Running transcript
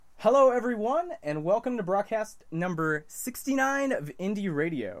Hello, everyone, and welcome to broadcast number 69 of Indie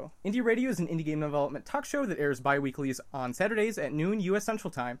Radio. Indie Radio is an indie game development talk show that airs bi-weekly on Saturdays at noon U.S.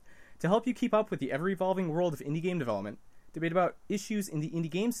 Central Time to help you keep up with the ever-evolving world of indie game development, debate about issues in the indie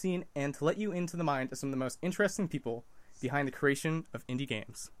game scene, and to let you into the mind of some of the most interesting people behind the creation of indie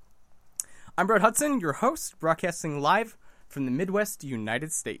games. I'm Brett Hudson, your host, broadcasting live from the Midwest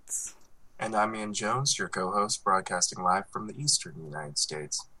United States. And I'm Ian Jones, your co-host, broadcasting live from the Eastern United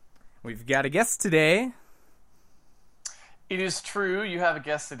States. We've got a guest today. It is true, you have a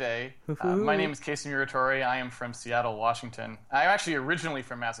guest today. My name is Casey Muratori. I am from Seattle, Washington. I'm actually originally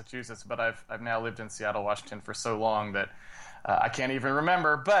from Massachusetts, but I've now lived in Seattle, Washington for so long that I can't even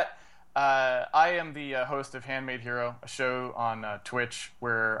remember. But I am the host of Handmade Hero, a show on Twitch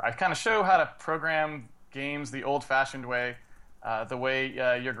where I kind of show how to program games the old-fashioned way, the way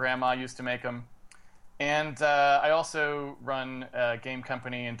your grandma used to make them. And I also run a game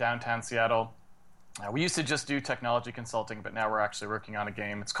company in downtown Seattle. We used to just do technology consulting, but now we're actually working on a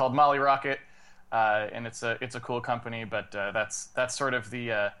game. It's called Molly Rocket, and it's a cool company. But that's sort of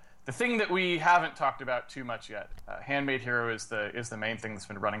the thing that we haven't talked about too much yet. Handmade Hero is the main thing that's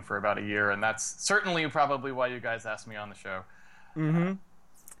been running for about a year, and that's certainly probably why you guys asked me on the show. Mm-hmm.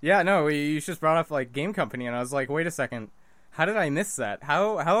 Yeah, no, you just brought up like game company, and I was like, wait a second. How did I miss that?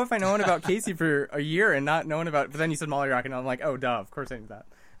 How have I known about Casey for a year and not known about? But then you said Molly Rocket, and I'm like, oh, duh, of course I knew that.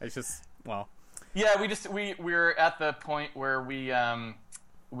 It's just, well, yeah, we're at the point where we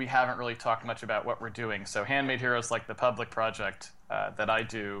haven't really talked much about what we're doing. So Handmade Hero is like the public project that I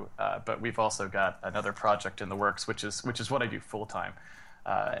do, but we've also got another project in the works, which is what I do full time.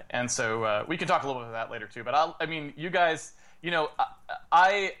 And so we can talk a little bit about that later too. But you guys,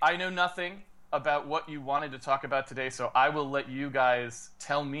 I know nothing about what you wanted to talk about today, so I will let you guys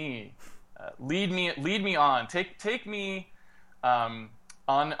tell me, lead me on, take me on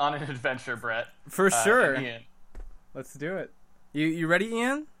an adventure, Brett. For sure. Ian. Let's do it. You ready,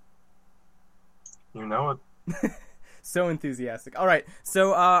 Ian? You know it. So enthusiastic. All right,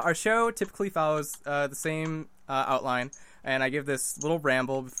 so our show typically follows the same outline, and I give this little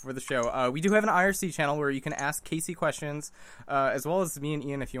ramble before the show. We do have an IRC channel where you can ask Casey questions, as well as me and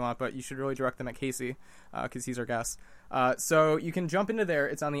Ian if you want, but you should really direct them at Casey, because he's our guest. So you can jump into there.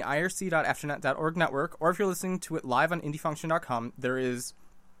 It's on the irc.afternet.org network, or if you're listening to it live on indiefunction.com, there is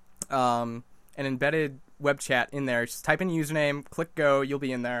an embedded web chat in there. Just type in username, click go, you'll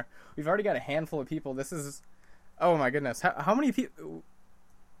be in there. We've already got a handful of people. This is... Oh my goodness. How many people...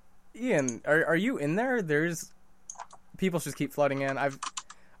 Ian, are you in there? There's... People just keep flooding in. I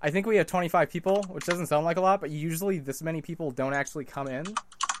think we have 25 people, which doesn't sound like a lot, but usually this many people don't actually come in.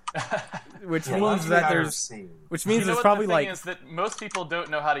 Which means that there's probably the like... thing is that most people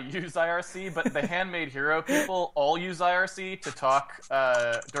don't know how to use IRC, but the Handmade Hero people all use IRC to talk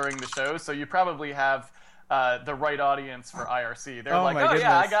during the show, so you probably have the right audience for IRC. They're like, oh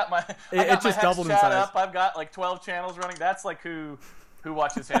yeah, I got my doubled in chat size. up. I've got like 12 channels running. That's like who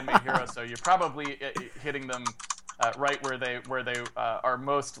watches Handmade Hero, so you're probably hitting them right where they are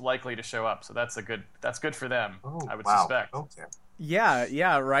most likely to show up. So that's good for them. I would suspect. Okay.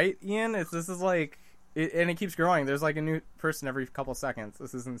 Yeah, right, Ian? This is like... and it keeps growing. There's like a new person every couple seconds.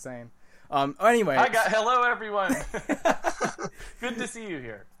 This is insane. Anyway. Hello, everyone. Good to see you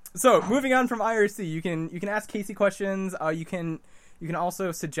here. So, moving on from IRC, you can ask Casey questions. You can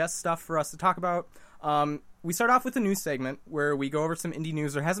also suggest stuff for us to talk about. We start off with a news segment where we go over some indie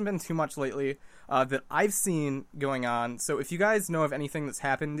news. There hasn't been too much lately that I've seen going on. So if you guys know of anything that's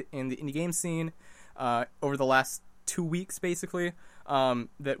happened in the indie game scene over the last 2 weeks, basically,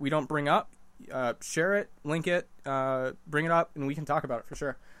 that we don't bring up, share it, link it, bring it up, and we can talk about it for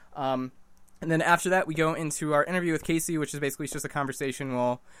sure. And then after that, we go into our interview with Casey, which is basically just a conversation.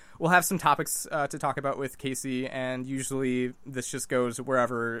 We'll have some topics to talk about with Casey, and usually this just goes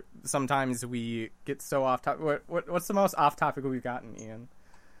wherever. Sometimes we get so off topic. What's the most off topic we've gotten, Ian?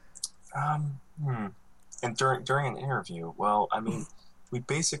 And during an interview, well, I mean, we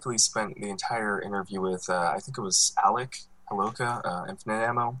basically spent the entire interview with I think it was Alec Haloka, Infinite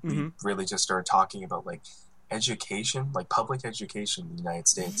Ammo. Mm-hmm. We really just started talking about like education, like public education in the United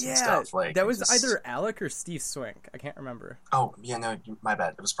States and stuff. Like that was either Alec or Steve Swink. I can't remember. Oh yeah, no, my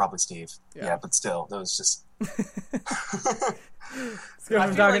bad. It was probably Steve. Yeah, but still, that was just. I feel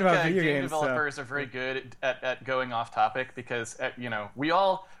like game developers are very good at going off topic because we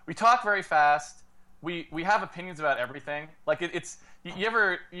talk very fast. We have opinions about everything. Like I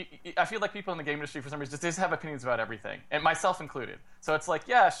feel like people in the game industry for some reason just have opinions about everything, and myself included. So it's like,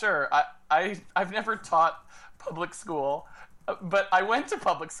 yeah, sure. I've never taught public school, But I went to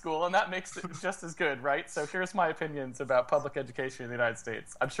public school, and that makes it just as good, right? So here's my opinions about public education in the United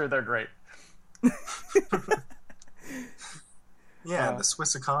States. I'm sure they're great. Yeah, the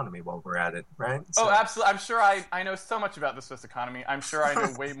Swiss economy while we're at it, right? So. Oh, absolutely. I'm sure I know so much about the Swiss economy. I'm sure I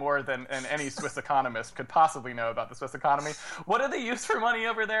know way more than any Swiss economist could possibly know about the Swiss economy. What do they use for money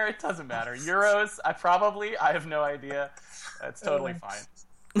over there? It doesn't matter. Euros? I have no idea. It's totally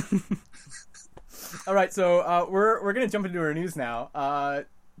fine. All right, so we're going to jump into our news now.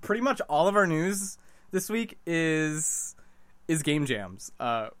 Pretty much all of our news this week is game jams,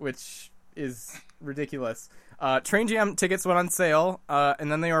 which is ridiculous. Train Jam tickets went on sale,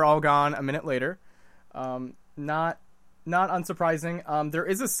 and then they were all gone a minute later. Not unsurprising. There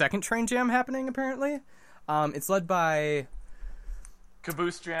is a second Train Jam happening, apparently. It's led by...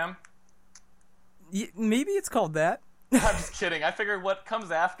 Caboose Jam? Maybe it's called that. I'm just kidding. I figured what comes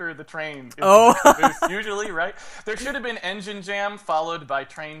after the train is the caboose, usually, right? There should have been Engine Jam followed by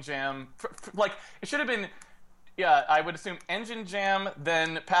Train Jam. It should have been... Yeah, I would assume Engine Jam,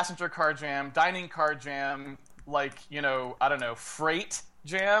 then Passenger Car Jam, Dining Car Jam... Freight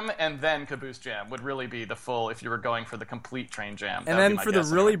Jam, and then Caboose Jam would really be the full, if you were going for the complete Train Jam. And then for the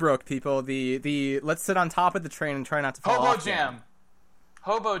really broke people, the let's sit on top of the train and try not to fall off.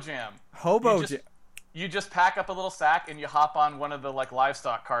 Hobo Jam. You just pack up a little sack and you hop on one of the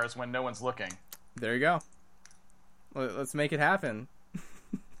livestock cars when no one's looking. There you go. Let's make it happen.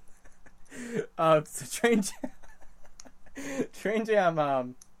 Train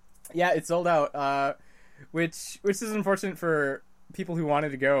Jam, yeah, it sold out. Which is unfortunate for people who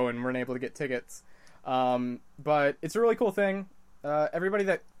wanted to go and weren't able to get tickets. But it's a really cool thing. Everybody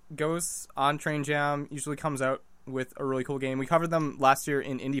that goes on Train Jam usually comes out with a really cool game. We covered them last year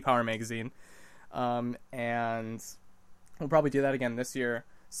in Indie Power Magazine. And we'll probably do that again this year.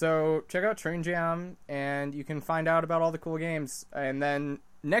 So check out Train Jam and you can find out about all the cool games. And then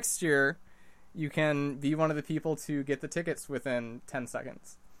next year, you can be one of the people to get the tickets within 10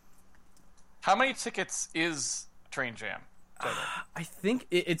 seconds. How many tickets is Train Jam? I think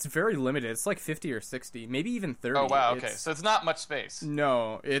it's very limited. It's like 50 or 60, maybe even 30. Oh, wow, okay. So it's not much space.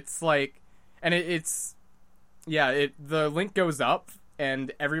 No, it's like... And it's... Yeah, the link goes up,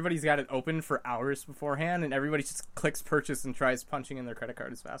 and everybody's got it open for hours beforehand, and everybody just clicks purchase and tries punching in their credit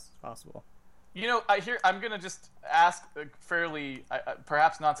card as fast as possible. I'm going to just ask a fairly,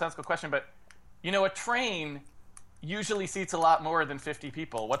 perhaps nonsensical question, but, a train usually seats a lot more than 50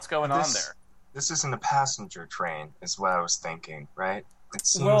 people. What's going on there? This isn't a passenger train, is what I was thinking, right? It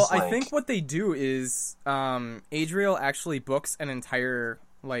seems I think what they do is Adriel actually books an entire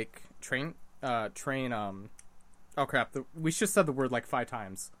train. Oh crap! We just said the word 5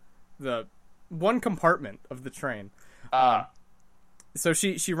 times. The one compartment of the train. So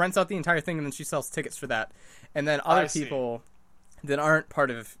she rents out the entire thing and then she sells tickets for that, and then other people that aren't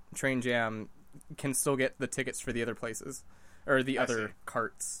part of Train Jam can still get the tickets for the other places. Or the other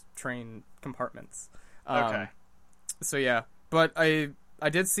carts, train compartments. Okay. So yeah, but I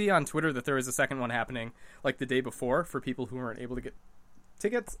did see on Twitter that there was a second one happening the day before for people who weren't able to get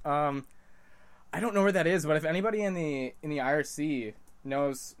tickets. I don't know where that is, but if anybody in the IRC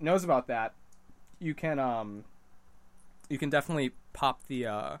knows about that, you can definitely pop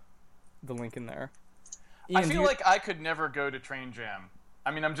the link in there. Ian, I feel like I could never go to Train Jam. I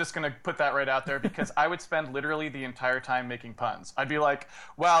mean, I'm just going to put that right out there because I would spend literally the entire time making puns. I'd be like,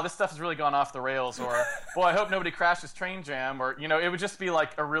 wow, this stuff has really gone off the rails, or, boy, I hope nobody crashes Train Jam, or, it would just be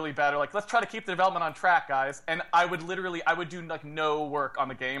a really bad, let's try to keep the development on track, guys. And I would do no work on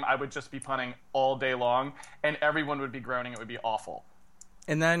the game. I would just be punning all day long, and everyone would be groaning. It would be awful.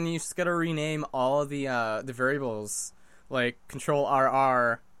 And then you just got to rename all the variables, like Control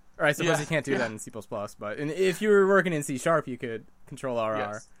RR. Or I suppose you can't do that in C++, but if you were working in C# you could Control RR.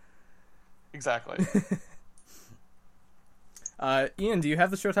 Yes. Exactly. Ian, do you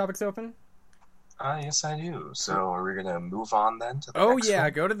have the show topics open? Yes, I do. So are we going to move on then to the next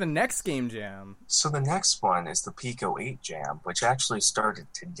one? Go to the next game jam. So the next one is the Pico 8 Jam, which actually started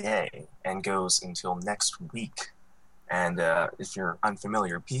today and goes until next week. And if you're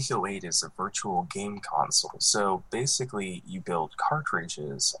unfamiliar, Pico 8 is a virtual game console. So basically, you build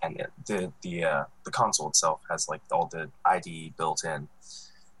cartridges, and the console itself has all the IDE built in.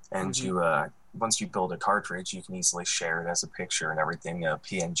 And you once you build a cartridge, you can easily share it as a picture and everything, a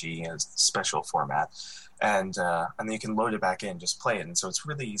PNG, a special format, and then you can load it back in, just play it. And so it's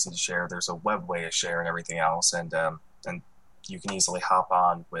really easy to share. There's a web way to share and everything else, and you can easily hop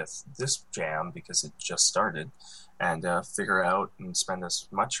on with this jam because it just started. And figure out and spend as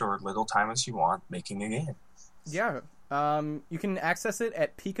much or little time as you want making a game. Yeah. You can access it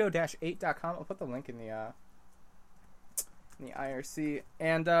at pico-8.com. I'll put the link in the IRC.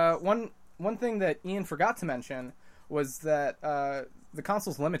 And one thing that Ian forgot to mention was that the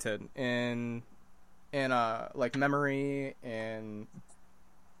console's limited in like memory and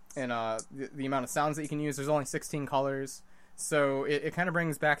the amount of sounds that you can use. There's only 16 colors, so it kind of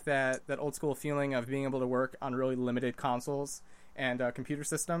brings back that old school feeling of being able to work on really limited consoles and computer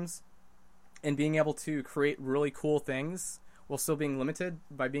systems, and being able to create really cool things while still being limited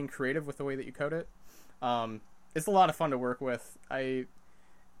by being creative with the way that you code it. It's a lot of fun to work with.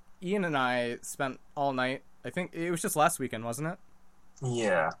 Ian and I spent all night. I think it was just last weekend, wasn't it?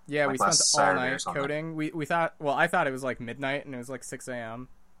 Yeah. Yeah, like we spent all night Saturday coding. We thought, well, I thought it was like midnight, and it was like 6 a.m.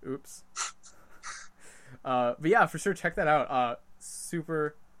 Oops. But yeah, for sure, check that out.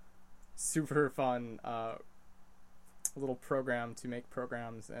 Super fun little program to make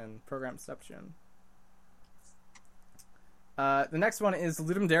programs and programception. The next one is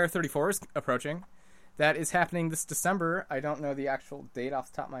Ludum Dare 34 is approaching. That is happening this December. I don't know the actual date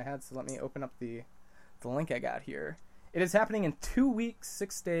off the top of my head, so let me open up the link I got here. It is happening in 2 weeks,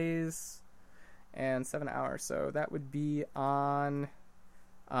 6 days, and 7 hours. So that would be on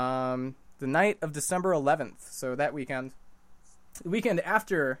the night of December 11th. So that weekend. The weekend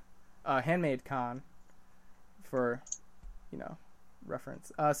after Handmade Con, for,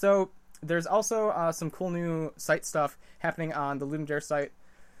 reference. So there's also some cool new site stuff happening on the Ludum Dare site.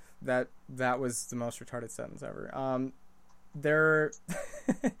 That was the most retarded sentence ever. They're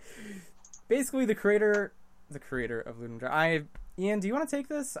basically the creator of Ludum Dare. Ian, do you want to take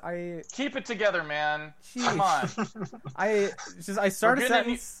this? Keep it together, man. Jeez. Come on. I start a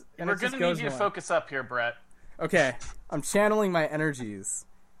sentence and we're it just gonna goes need you to nowhere. focus up here, Brett. Okay, I'm channeling my energies.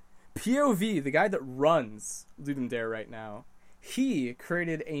 POV, the guy that runs Ludum Dare right now, he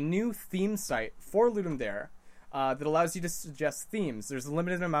created a new theme site for Ludum Dare that allows you to suggest themes. There's a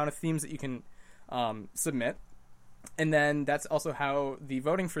limited amount of themes that you can submit, and then that's also how the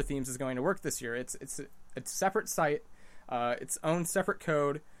voting for themes is going to work this year. It's a separate site, its own separate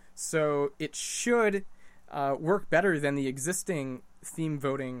code, so it should work better than the existing theme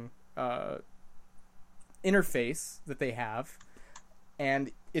voting interface that they have.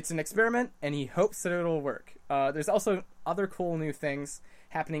 And it's an experiment, and he hopes that it'll work. There's also other cool new things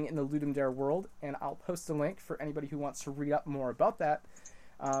happening in the Ludum Dare world, and I'll post a link for anybody who wants to read up more about that.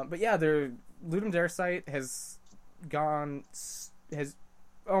 But yeah, the Ludum Dare site has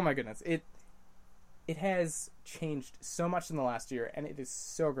oh my goodness, it has changed so much in the last year, and it is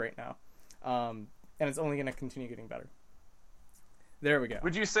so great now. And it's only going to continue getting better. There we go.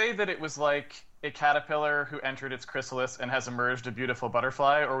 Would you say that it was like a caterpillar who entered its chrysalis and has emerged a beautiful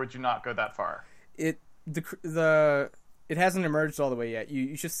butterfly, or would you not go that far? It hasn't emerged all the way yet.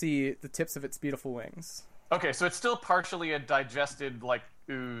 You should see the tips of its beautiful wings. Okay, so it's still partially a digested like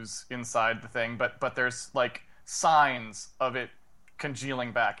ooze inside the thing, but there's like signs of it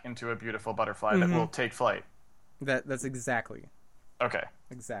congealing back into a beautiful butterfly that will take flight. That's exactly. Okay.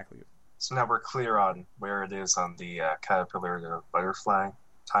 Exactly. So now we're clear on where it is on the caterpillar to butterfly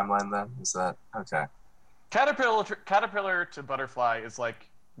timeline then? Is that okay? Caterpillar to butterfly is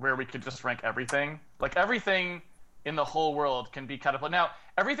like where we could just rank everything. Like everything in the whole world can be caterpillar. Now,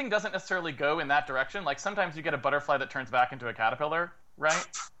 everything doesn't necessarily go in that direction. Like sometimes you get a butterfly that turns back into a caterpillar, right?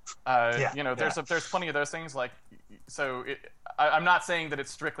 There's plenty of those things. Like, so I'm not saying that it's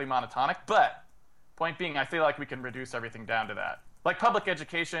strictly monotonic, but point being, I feel like we can reduce everything down to that. Like public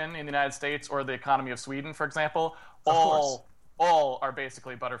education in the United States or the economy of Sweden, for example, all are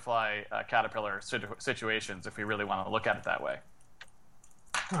basically butterfly caterpillar situations if we really want to look at it that way.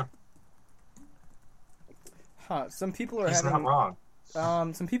 Some people are He's having not wrong.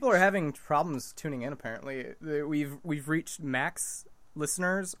 some people are having problems tuning in. Apparently, we've reached max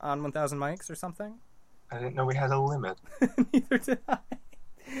listeners on 1,000 mics or something. I didn't know we had a limit. Neither did I.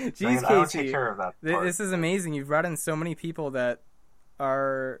 Jeez, Man, Casey, I don't take care of that part. This is amazing. You've brought in so many people that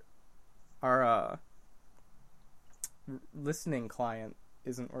our listening client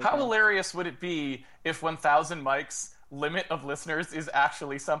isn't working. How hilarious would it be if 1,000 mics limit of listeners is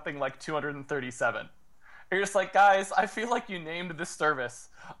actually something like 237? You're just like, guys, I feel like you named this service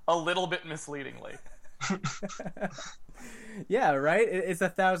a little bit misleadingly. Yeah, right? It's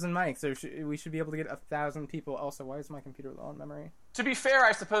 1,000 mics, so we should be able to get 1,000 people. Also, why is my computer low on memory? To be fair,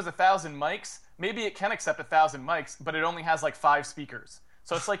 I suppose 1,000 mics, maybe it can accept 1,000 mics, but it only has like 5 speakers.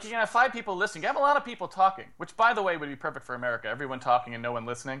 So it's like you can have 5 people listening. You have a lot of people talking, which, by the way, would be perfect for America. Everyone talking and no one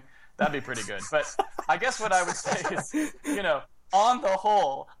listening. That'd be pretty good. But I guess what I would say is, on the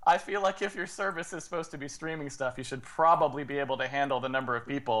whole, I feel like if your service is supposed to be streaming stuff, you should probably be able to handle the number of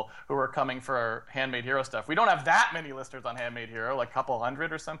people who are coming for our Handmade Hero stuff. We don't have that many listeners on Handmade Hero, like a couple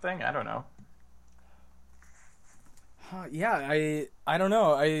hundred or something. I don't know. Yeah, I don't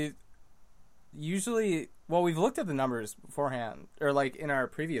know. I usually, well, we've looked at the numbers beforehand, or like in our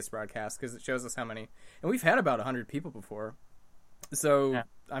previous broadcast, because it shows us how many, and we've had about 100 people before. So yeah.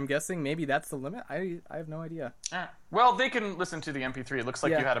 I'm guessing maybe that's the limit. I have no idea. Yeah. Well, they can listen to the MP3. It looks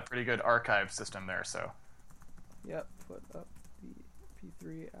like you had a pretty good archive system there. So. Yep. Put up the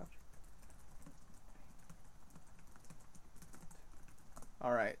MP3 after.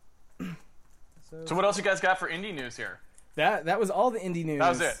 All right. So what else you guys got for indie news here? That was all the indie news. That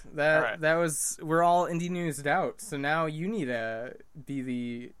was it. That was, we're all indie newsed out. So now you need to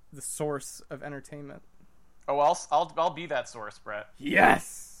be the source of entertainment. Oh, I'll be that source, Brett.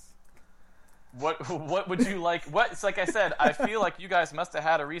 Yes. What would you like? It's like I said. I feel like you guys must have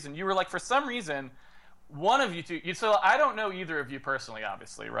had a reason. You were like, for some reason, one of you two. So I don't know either of you personally,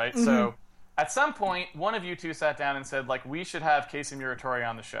 obviously, right? Mm-hmm. So at some point, one of you two sat down and said, like, we should have Casey Muratori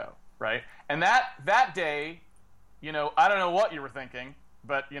on the show, right? And that day, I don't know what you were thinking,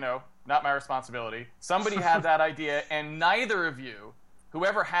 but not my responsibility. Somebody had that idea, and neither of you,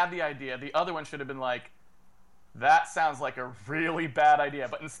 whoever had the idea, the other one should have been like, that sounds like a really bad idea.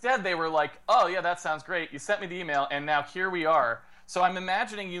 But instead they were like, oh yeah, that sounds great. You sent me the email and now here we are. So I'm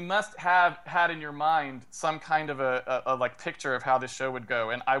imagining you must have had in your mind some kind of a like picture of how this show would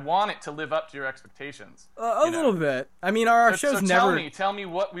go. And I want it to live up to your expectations. A little bit. I mean, our shows never... Tell me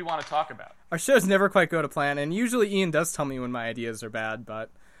what we want to talk about. Our shows never quite go to plan. And usually Ian does tell me when my ideas are bad, but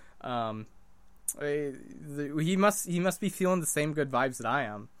he must be feeling the same good vibes that I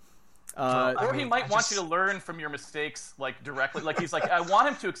am. Or he might want you to learn from your mistakes, like, directly. Like, he's like, I want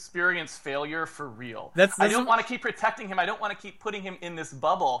him to experience failure for real. I don't want to keep protecting him. I don't want to keep putting him in this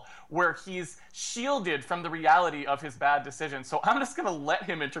bubble where he's shielded from the reality of his bad decisions. So I'm just going to let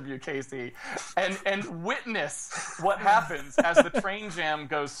him interview Casey and witness what happens as the train jam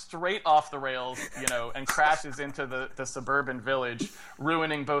goes straight off the rails, and crashes into the suburban village,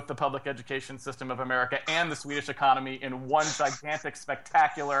 ruining both the public education system of America and the Swedish economy in one gigantic,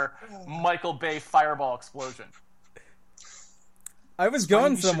 spectacular Michael Bay fireball explosion. I was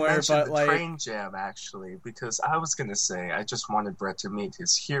going somewhere, but the train jam, actually, because I was going to say I just wanted Brett to meet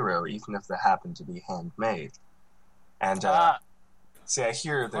his hero, even if they happened to be handmade. And see, I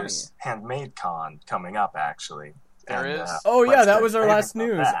hear there's Handmade Con coming up, actually. There is. Oh yeah, that was our last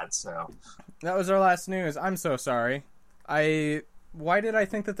news. That was our last news. I'm so sorry. Why did I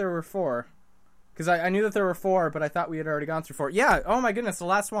think that there were 4? Because I knew that there were 4, but I thought we had already gone through 4. Yeah, oh my goodness, the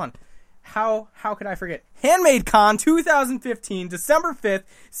last one. How could I forget? Handmade Con 2015, December 5th,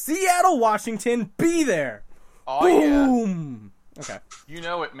 Seattle, Washington. Be there. Oh, boom. Yeah. Okay. You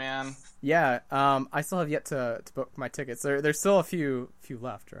know it, man. Yeah, I still have yet to book my tickets. There's still a few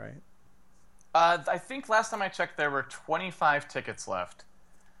left, right? I think last time I checked there were 25 tickets left.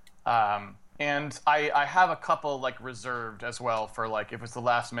 And I have a couple, like, reserved as well for, like, if it's the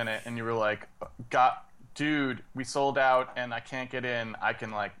last minute and you were like, dude, we sold out and I can't get in, I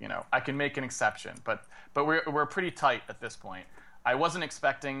can, like, I can make an exception. But we're pretty tight at this point. I wasn't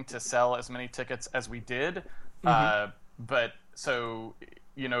expecting to sell as many tickets as we did. But so,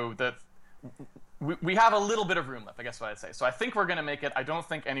 we have a little bit of room left, I guess what I'd say. So I think we're going to make it. I don't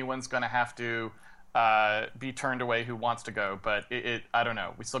think anyone's going to have to be turned away who wants to go, but I don't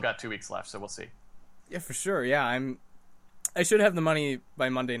know. We still got 2 weeks left, so we'll see. Yeah, for sure. Yeah, I should have the money by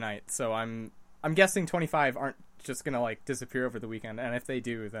Monday night, so I'm guessing 25 aren't just gonna, like, disappear over the weekend, and if they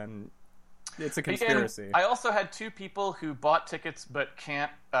do, then it's a conspiracy. And I also had 2 people who bought tickets but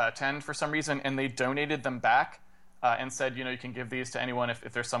can't attend for some reason, and they donated them back and said, you can give these to anyone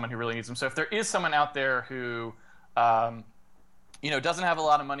if there's someone who really needs them. So if there is someone out there who doesn't have a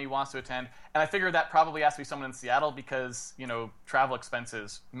lot of money, wants to attend. And I figure that probably has to be someone in Seattle because, travel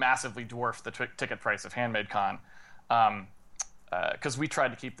expenses massively dwarf the ticket price of Handmade Con. Because we tried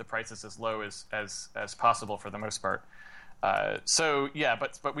to keep the prices as low as possible for the most part. So yeah,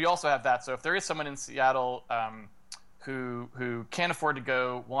 but we also have that. So if there is someone in Seattle who can't afford to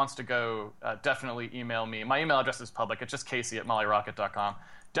go, wants to go, definitely email me. My email address is public. It's just casey@mollyrocket.com.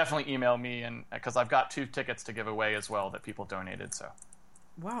 Definitely email me, and because I've got 2 tickets to give away as well that people donated. So,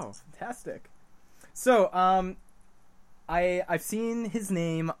 wow, fantastic. So, I've seen his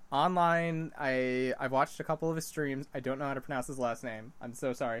name online. I've watched a couple of his streams. I don't know how to pronounce his last name. I'm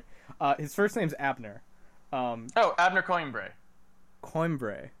so sorry. His first name's Abner. Abner Coimbre.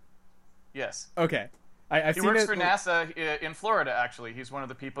 Coimbre. Yes. Okay. He works for NASA in Florida. Actually, he's one of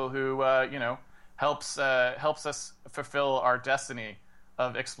the people who helps us fulfill our destiny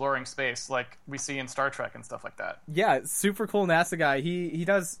of exploring space, like we see in Star Trek and stuff like that. Yeah, super cool NASA guy. He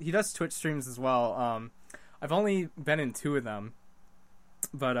does Twitch streams as well. I've only been in 2 of them,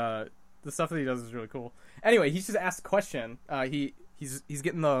 but the stuff that he does is really cool. Anyway, he's just asked a question. He's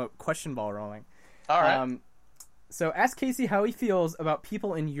getting the question ball rolling. All right. So ask Casey how he feels about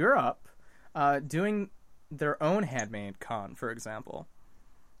people in Europe doing their own handmade con, for example.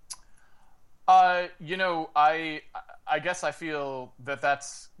 You know, I guess I feel that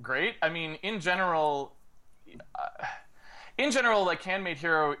that's great. I mean, in general, like Handmade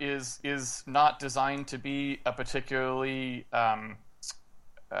Hero is not designed to be a particularly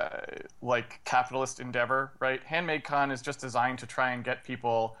like capitalist endeavor, right? Handmade Con is just designed to try and get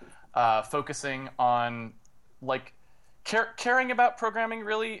people focusing on like caring about programming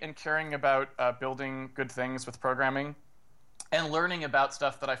really, and caring about building good things with programming, and learning about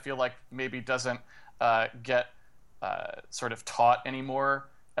stuff that I feel like maybe doesn't get sort of taught anymore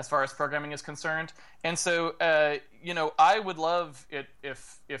as far as programming is concerned. And so, you know, I would love it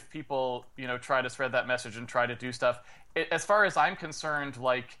if people, you know, try to spread that message and try to do stuff. As far as I'm concerned,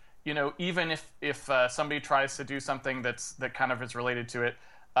 like, you know, even if somebody tries to do something that kind of is related to it,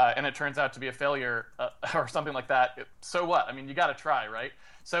 and it turns out to be a failure or something like that, so what? I mean, you got to try, right?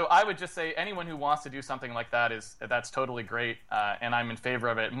 So I would just say anyone who wants to do something like that that's totally great, and I'm in favor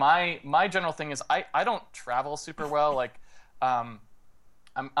of it. My general thing is I don't travel super well. Like, I'm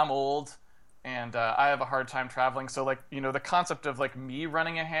old, and I have a hard time traveling. So, like, you know, the concept of like me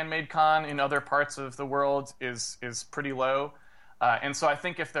running a handmade con in other parts of the world is pretty low. And so I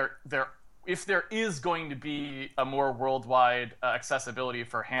think if there is going to be a more worldwide accessibility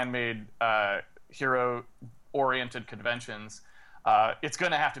for handmade hero oriented conventions, it's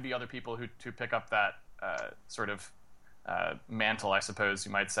going to have to be other people who pick up that sort of mantle, I suppose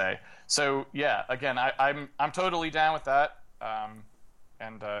you might say. So yeah, again, I'm totally down with that,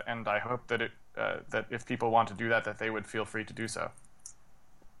 and I hope that that if people want to do that they would feel free to do so.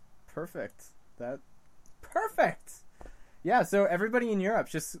 Perfect. Yeah. So everybody in Europe,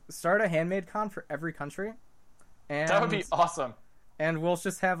 just start a handmade con for every country, and that would be awesome. And we'll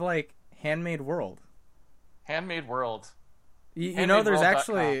just have like Handmade World. Handmade World. You know, there's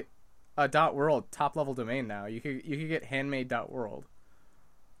actually a .world top level domain now. You could get handmade.world.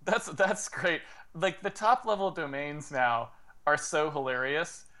 That's great. Like, the top level domains now are so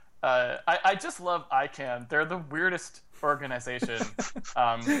hilarious. I just love ICANN. They're the weirdest organization,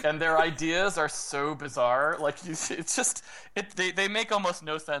 and their ideas are so bizarre. Like, they make almost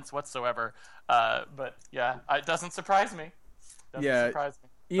no sense whatsoever. But yeah, it doesn't surprise me. Surprise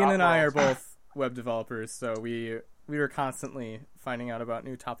me. Ian and I are both web developers, so we were constantly finding out about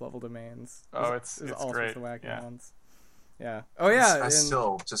new top-level domains. It's all great. Sorts of wacky ones. Yeah. Oh, yeah. I'm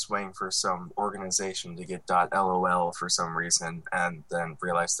still just waiting for some organization to get .lol for some reason, and then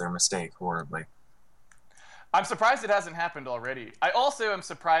realize their mistake horribly. I'm surprised it hasn't happened already. I also am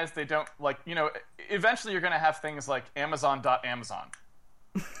surprised they don't, like, you know, eventually you're going to have things like Amazon.Amazon.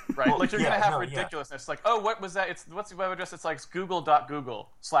 Right? Well, like, you're going to have ridiculousness. Like, oh, what was that? What's the web address? It's like Google.Google/Google.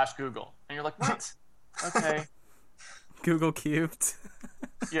 And you're like, what? Okay. Google cubed.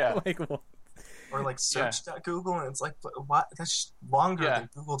 Yeah. Like, what? Or like search.google, and it's like, what? That's longer than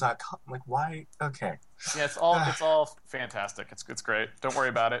google.com. Like, why? Okay. Yeah, it's all fantastic. It's great. Don't worry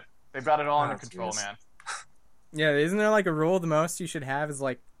about it. They've got it all under control, man. Yeah, isn't there like a rule the most you should have is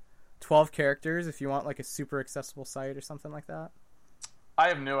like 12 characters if you want like a super accessible site or something like that? I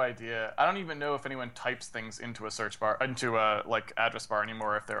have no idea. I don't even know if anyone types things into a search bar, into a like address bar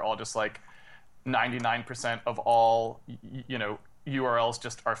anymore, if they're all just like 99% of all, you know, URLs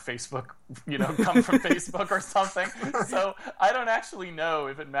just are Facebook, you know, come from Facebook or something. So I don't actually know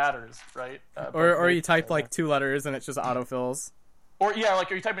if it matters, right? Or you type like 2 letters and it just autofills. Or yeah, like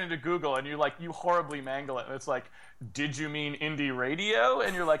you type it into Google and you horribly mangle it. And it's like, did you mean indie radio?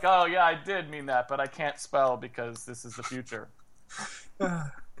 And you're like, oh yeah, I did mean that, but I can't spell because this is the future.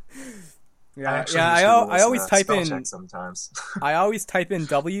 I always type in sometimes. I always type in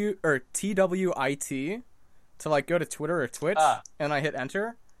W or TWIT to like go to Twitter or Twitch, and I hit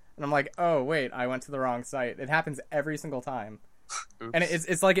enter, and I'm like, oh wait, I went to the wrong site. It happens every single time. Oops. And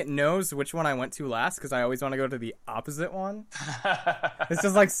it's like it knows which one I went to last because I always want to go to the opposite one. It's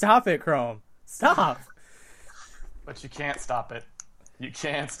just like, stop it, Chrome. Stop. But you can't stop it. You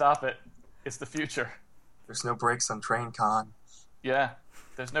can't stop it. It's the future. There's no brakes on TrainCon. Yeah,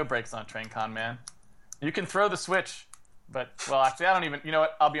 there's no brakes on TrainCon, man. You can throw the switch, but, well, actually, I don't even, you know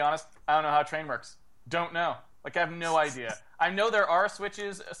what, I'll be honest, I don't know how train works. Don't know. Like, I have no idea. I know there are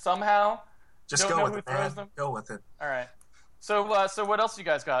switches somehow. Just go with it, man. Go with it. All right. So what else you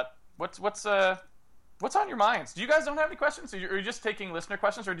guys got? What's on your minds? Do you guys don't have any questions? Are you just taking listener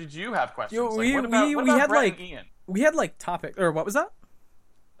questions, or did you have questions? We had Brett and Ian? We had like topic, or what was that?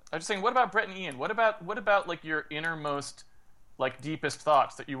 I was just saying, what about Brett and Ian? What about like your innermost like deepest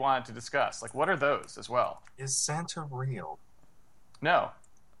thoughts that you wanted to discuss. Like, what are those as well? Is Santa real? No,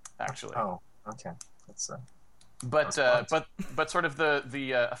 actually. Oh, okay. That's but sort of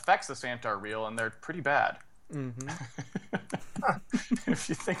the effects of Santa are real, and they're pretty bad. Mm-hmm. If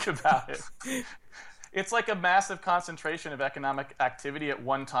you think about it. It's like a massive concentration of economic activity at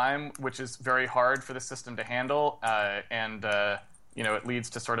one time, which is very hard for the system to handle, and it leads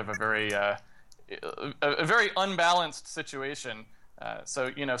to sort of a very unbalanced situation. So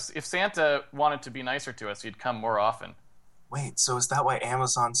if Santa wanted to be nicer to us, he'd come more often. Wait, so is that why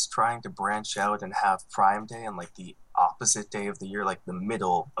Amazon's trying to branch out and have Prime Day on like the opposite day of the year, like the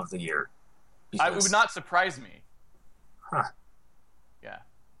middle of the year? It would not surprise me. Huh. Yeah.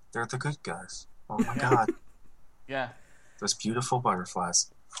 They're the good guys. Oh my god. Yeah. Those beautiful butterflies.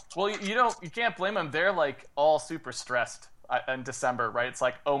 Well, you can't blame them. They're like all super stressed in December, right? It's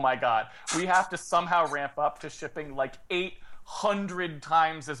like, oh my god, we have to somehow ramp up to shipping like 800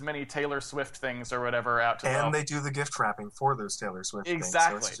 times as many Taylor Swift things or whatever out to them. And they do the gift wrapping for those Taylor Swift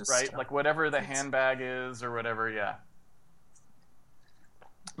exactly, things. So right? Like whatever the handbag is or whatever, yeah.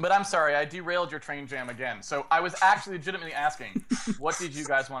 But I'm sorry, I derailed your train jam again. So I was actually legitimately asking, what did you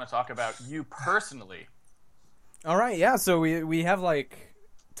guys want to talk about, you personally? All right, yeah. So we have like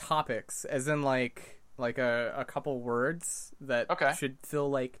topics, as in like a couple words that should fill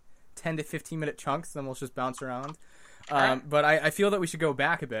like 10 to 15-minute chunks. Then we'll just bounce around. Right. But I feel that we should go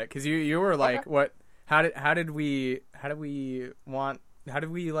back a bit because you were like, what? How did we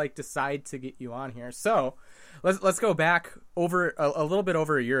like decide to get you on here? So let's go back over a little bit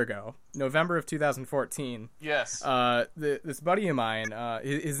over a year ago, November of 2014. Yes. This buddy of mine,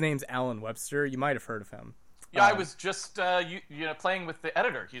 his name's Alan Webster. You might have heard of him. Yeah, I was just playing with the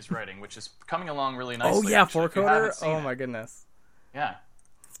editor he's writing, which is coming along really nicely. Oh yeah, Four-Coder. Oh my goodness. Yeah.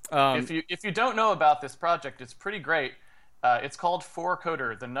 If you don't know about this project, it's pretty great. It's called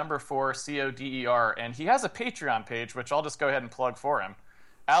Four-Coder, the number 4 CODER, and he has a Patreon page, which I'll just go ahead and plug for him.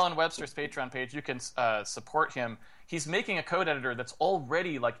 Alan Webster's Patreon page, you can support him. He's making a code editor that's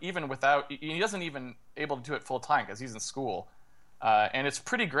already, like, even without... He doesn't even able to do it full-time because he's in school. And it's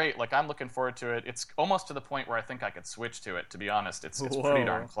pretty great. Like, I'm looking forward to it. It's almost to the point where I think I could switch to it, to be honest. It's pretty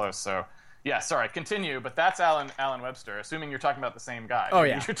darn close, so... Yeah, sorry, continue, but that's Alan Webster, assuming you're talking about the same guy. Oh,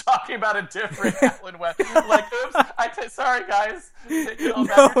 yeah. You're talking about a different Alan Webster. Like, oops, sorry, guys. You're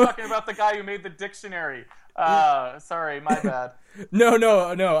talking about the guy who made the dictionary. Sorry, my bad.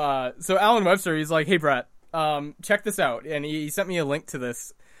 No. So Alan Webster, he's like, hey, Brett, check this out. And he sent me a link to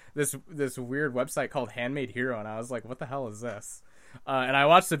this weird website called Handmade Hero, and I was like, what the hell is this? And I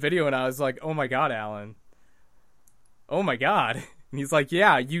watched the video, and I was like, oh, my God, Alan. Oh, my God. And he's like,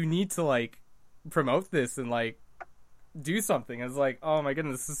 yeah, you need to, like, promote this and, like, do something. I was like, oh, my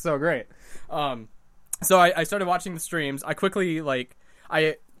goodness, this is so great. So I started watching the streams. I quickly, like,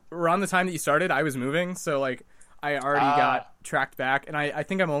 around the time that you started, I was moving. So, like, I already got tracked back. And I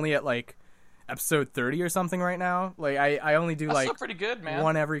think I'm only at, like, episode 30 or something right now. Like, I only do, that's like, still pretty good, man.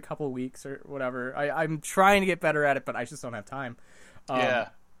 One every couple of weeks or whatever. I'm trying to get better at it, but I just don't have time. Yeah.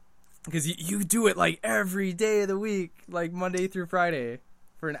 Because you do it, like, every day of the week, like, Monday through Friday,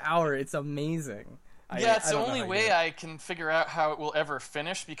 for an hour. It's amazing. Yeah, it's the only way I can figure out how it will ever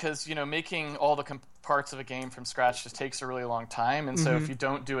finish, because, making all the parts of a game from scratch just takes a really long time, and so if you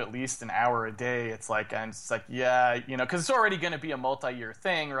don't do at least an hour a day, it's like, yeah, because it's already going to be a multi-year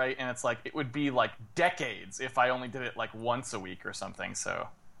thing, right? And it's like, it would be, like, decades if I only did it, like, once a week or something, so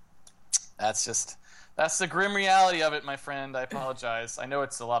that's the grim reality of it, my friend. I apologize. I know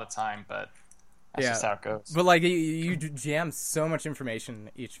it's a lot of time, but that's just how it goes. But, like, you jam so much information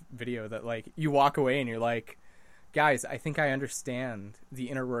in each video that, like, you walk away and you're like, guys, I think I understand the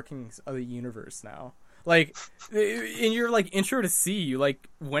inner workings of the universe now. Like, in your, like, intro to C, you, like,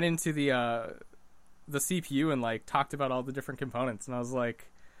 went into the CPU and, like, talked about all the different components. And I was like,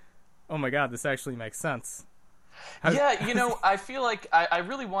 oh, my God, this actually makes sense. I feel like I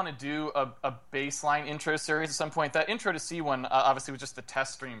really want to do a baseline intro series at some point. That intro to C one obviously was just the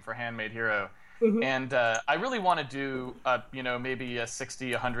test stream for Handmade Hero. Mm-hmm. And I really want to do, maybe a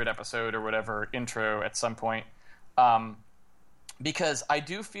 60, 100 episode or whatever intro at some point. Because I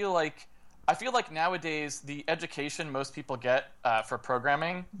feel like nowadays the education most people get for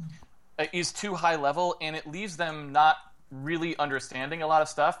programming is too high level, and it leaves them not really understanding a lot of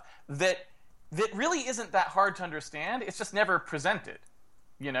stuff that really isn't that hard to understand. It's just never presented.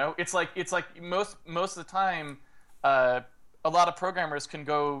 It's like most of the time, a lot of programmers can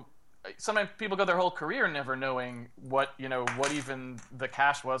go. Sometimes people go their whole career never knowing what even the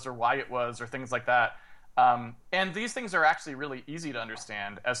cache was or why it was or things like that. And these things are actually really easy to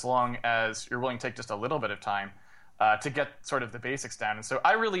understand as long as you're willing to take just a little bit of time. to get sort of the basics down. And so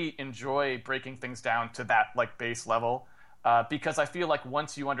I really enjoy breaking things down to that like base level because I feel like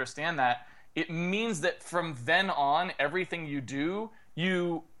once you understand that, it means that from then on, everything you do,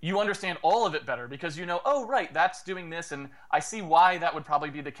 you understand all of it better because you know, oh, right, that's doing this, and I see why that would probably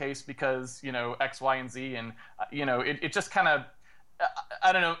be the case because, you know, X, Y, and Z, and, you know, it just kind of,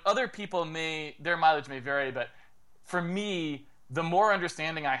 I don't know, other people their mileage may vary, but for me, the more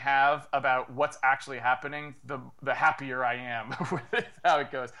understanding I have about what's actually happening, the happier I am with how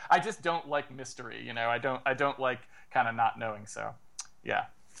it goes. I just don't like mystery, you know, I don't like kind of not knowing, so, yeah.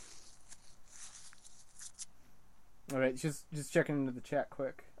 All right, just checking into the chat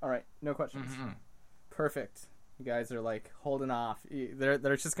quick. All right, no questions. Mm-hmm. Perfect. You guys are like holding off.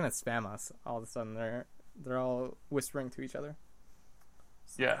 They're just gonna spam us all of a sudden. They're all whispering to each other.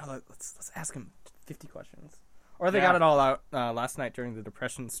 So, yeah. Let's ask them 50 questions. Or they got it all out last night during the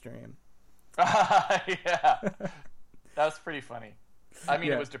depression stream. Yeah, that was prettle funny. I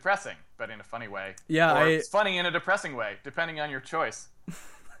mean, It was depressing, but in a funny way. Yeah, or it's funny in a depressing way, depending on your choice.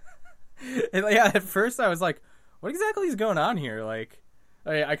 At first I was like, what exactly is going on here? Like,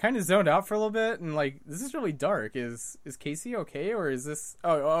 I kind of zoned out for a little bit, and like, this is really dark. Is Casey okay, or is this?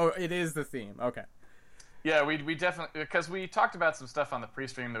 Oh, it is the theme. Okay. Yeah, we definitely, because we talked about some stuff on the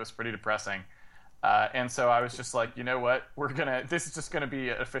pre-stream that was pretty depressing, and so I was just like, you know what, this is just gonna be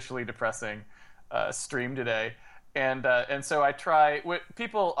an officially depressing stream today, and so I try.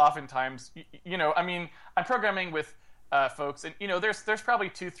 People oftentimes, you know, I mean, I'm programming with folks, and you know, there's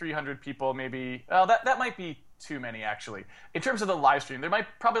probably 200-300 people, maybe. Well, that might be too many actually. In terms of the live stream, there might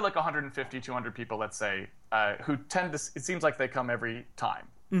probably like 150-200 people, let's say, who tend to. It seems like they come every time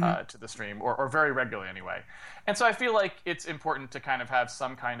to the stream, or very regularly anyway. And so I feel like it's important to kind of have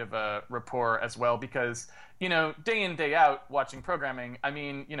some kind of a rapport as well, because you know, day in day out watching programming, I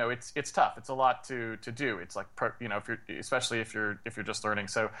mean, you know, it's tough. It's a lot to do. It's like you know, especially if you're just learning.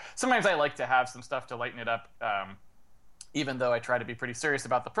 So sometimes I like to have some stuff to lighten it up. Even though I try to be pretty serious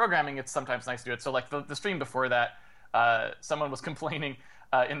about the programming, it's sometimes nice to do it. So like the stream before that, someone was complaining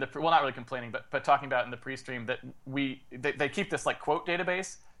not really complaining, but talking about in the pre-stream that they keep this like quote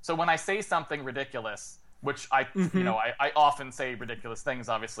database. So when I say something ridiculous, which I often say ridiculous things,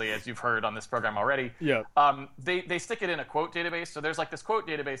 obviously, as you've heard on this program already. Yeah. They stick it in a quote database. So there's like this quote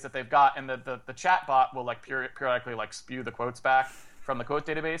database that they've got, and the chat bot will like periodically like spew the quotes back from the quote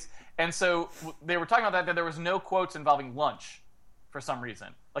database. And so they were talking about that there was no quotes involving lunch for some reason.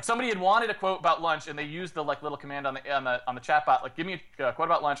 Like somebody had wanted a quote about lunch, and they used the like little command on the chat bot, like give me a quote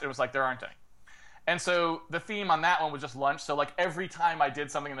about lunch, and it was like there aren't any. And so the theme on that one was just lunch. So like every time I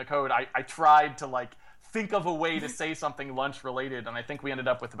did something in the code, I tried to like think of a way to say something lunch related, and I think we ended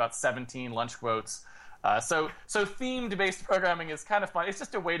up with about 17 lunch quotes. So themed based programming is kind of fun. It's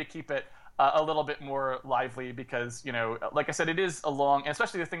just a way to keep it a little bit more lively, because, you know, like I said, it is a long, and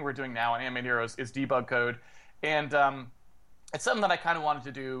especially the thing we're doing now in Handmade Heroes is debug code, and it's something that I kind of wanted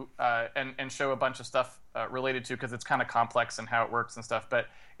to do and show a bunch of stuff related to, because it's kind of complex and how it works and stuff. But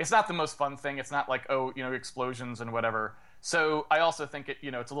it's not the most fun thing. It's not like, oh, you know, explosions and whatever. So I also think it's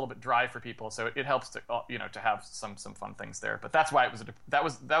a little bit dry for people. So it helps to to have some fun things there. But that's why that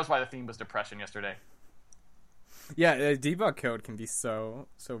was why the theme was depression yesterday. Yeah, debug code can be so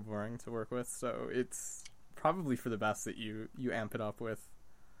boring to work with. So it's probably for the best that you amp it up with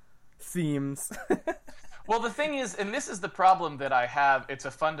themes. Well, the thing is, and this is the problem that I have, it's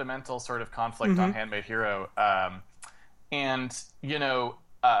a fundamental sort of conflict on Handmade Hero. And,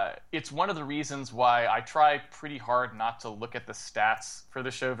 it's one of the reasons why I try pretty hard not to look at the stats for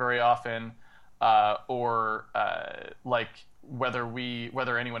the show very often, or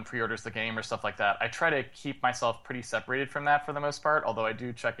whether anyone pre-orders the game or stuff like that. I try to keep myself pretty separated from that for the most part, although I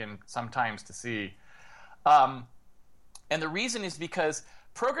do check in sometimes to see. And the reason is because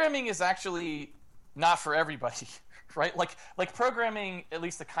programming is actually not for everybody, right? Like programming, at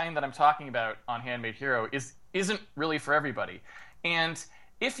least the kind that I'm talking about on Handmade Hero, isn't really for everybody. And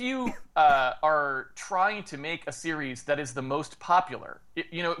if you are trying to make a series that is the most popular, it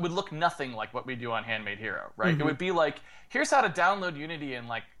would look nothing like what we do on Handmade Hero, right? It would be like, here's how to download Unity and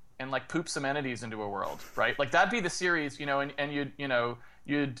poop some entities into a world, right? Like that'd be the series, and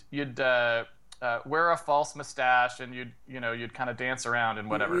you'd wear a false mustache, and you'd kind of dance around and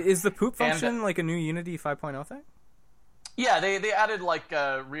whatever. Is the poop function like a new Unity 5.0 thing? Yeah, they added like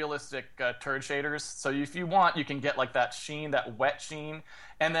realistic turd shaders. So if you want, you can get like that sheen, that wet sheen.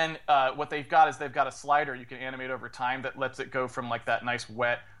 And then what they've got is they've got a slider you can animate over time that lets it go from like that nice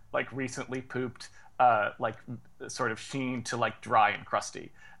wet, like recently pooped like sort of sheen to like dry and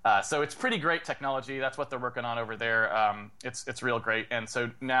crusty. So it's pretty great technology. That's what they're working on over there. It's real great. And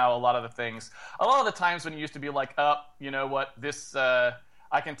so now a lot of the times when you used to be like, oh, you know what, this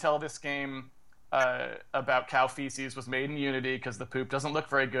I can tell this game about cow feces was made in Unity because the poop doesn't look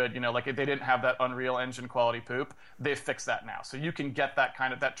very good. Like they didn't have that Unreal Engine quality poop. They've fixed that now, so you can get that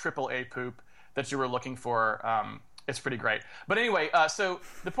kind of that AAA poop that you were looking for. It's pretty great. But anyway, so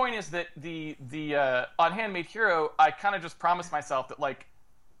the point is that the on Handmade Hero, I kind of just promised myself that like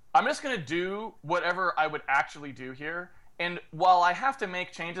I'm just going to do whatever I would actually do here. And while I have to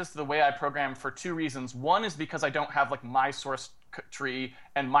make changes to the way I program for two reasons, one is because I don't have like my source tree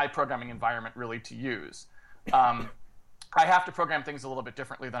and my programming environment really to use. I have to program things a little bit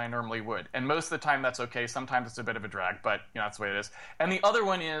differently than I normally would. And most of the time that's okay. Sometimes it's a bit of a drag, but that's the way it is. And the other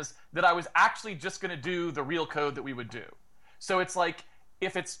one is that I was actually just going to do the real code that we would do. So it's like,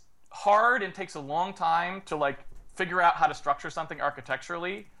 if it's hard and takes a long time to like figure out how to structure something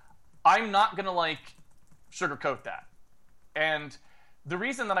architecturally, I'm not going to like sugarcoat that. And the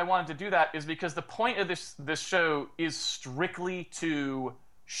reason that I wanted to do that is because the point of this show is strictly to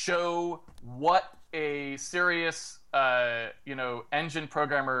show what a serious engine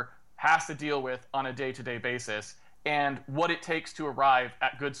programmer has to deal with on a day-to-day basis and what it takes to arrive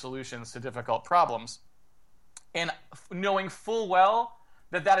at good solutions to difficult problems. And knowing full well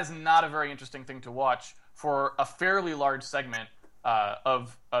that that is not a very interesting thing to watch for a fairly large segment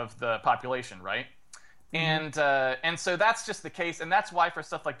of the population, right? And so that's just the case, and that's why for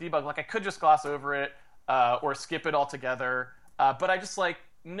stuff like debug, like I could just gloss over it or skip it altogether, but I just like,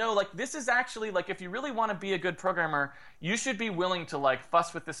 no, like this is actually like, if you really want to be a good programmer, you should be willing to like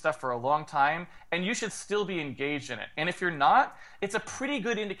fuss with this stuff for a long time, and you should still be engaged in it. And if you're not, it's a pretty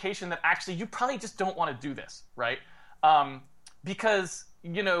good indication that actually you probably just don't want to do this, right? Because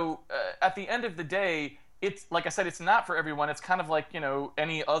at the end of the day, it's like I said, it's not for everyone. It's kind of like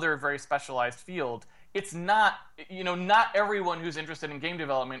any other very specialized field. It's not, not everyone who's interested in game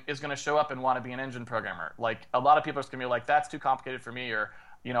development is going to show up and want to be an engine programmer. Like, a lot of people are going to be like, that's too complicated for me, or,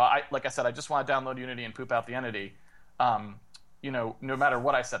 like I said, I just want to download Unity and poop out the entity, no matter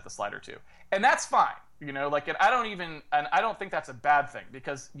what I set the slider to. And that's fine, and I don't think that's a bad thing,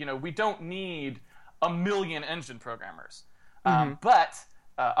 because, we don't need a million engine programmers. But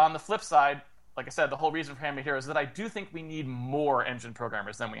on the flip side, like I said, the whole reason for Handmade Hero is that I do think we need more engine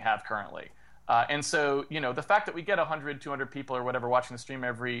programmers than we have currently. And so, the fact that we get 100, 200 people or whatever watching the stream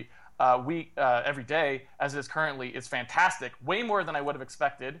every week, every day, as it is currently, is fantastic. Way more than I would have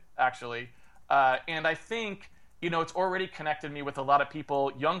expected, actually. And I think, it's already connected me with a lot of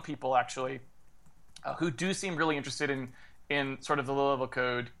people, young people, actually, who do seem really interested in sort of the low-level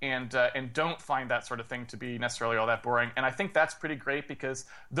code and don't find that sort of thing to be necessarily all that boring. And I think that's pretty great, because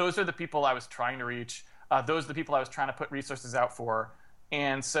those are the people I was trying to reach. Those are the people I was trying to put resources out for.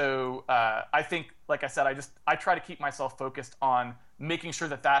 And so I think, like I said, I try to keep myself focused on making sure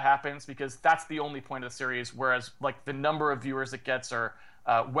that happens, because that's the only point of the series. Whereas, like, the number of viewers it gets, or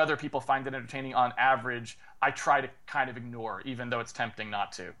whether people find it entertaining on average, I try to kind of ignore, even though it's tempting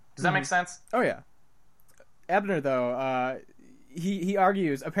not to. Does that make sense? Oh, yeah. Abner, though, he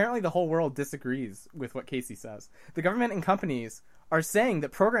argues, apparently the whole world disagrees with what Casey says. The government and companies are saying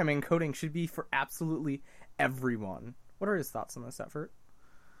that programming and coding should be for absolutely everyone. What are his thoughts on this effort?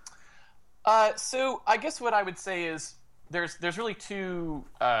 So I guess what I would say is there's really two.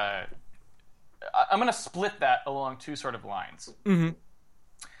 I'm going to split that along two sort of lines. Mm-hmm.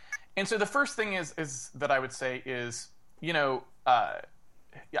 And so the first thing is that I would say is I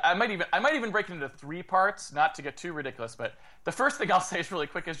might even break it into three parts, not to get too ridiculous. But the first thing I'll say is really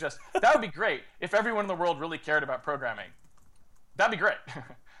quick is just that would be great if everyone in the world really cared about programming. That'd be great.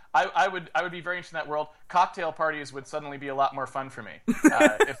 I would be very interested in that world. Cocktail parties would suddenly be a lot more fun for me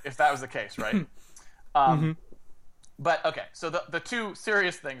if that was the case, right? But okay, so the two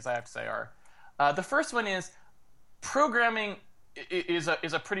serious things I have to say are the first one is programming is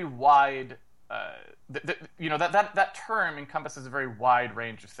a pretty wide that term encompasses a very wide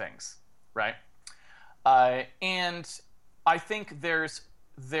range of things, right? And I think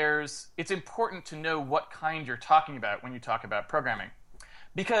it's important to know what kind you're talking about when you talk about programming.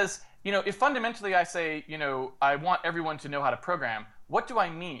 Because, if fundamentally I say, I want everyone to know how to program, what do I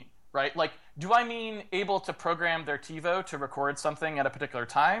mean, right? Like, do I mean able to program their TiVo to record something at a particular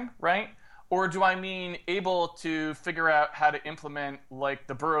time, right? Or do I mean able to figure out how to implement, like,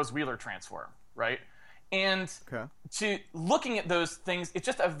 the Burroughs-Wheeler transform, right? And to looking at those things, it's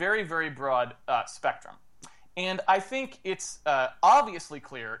just a very, very broad spectrum. And I think it's obviously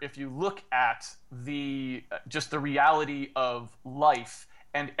clear if you look at just the reality of life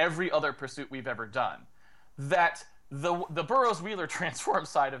and every other pursuit we've ever done. That the Burroughs-Wheeler transform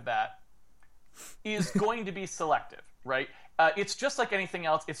side of that is going to be selective, right? It's just like anything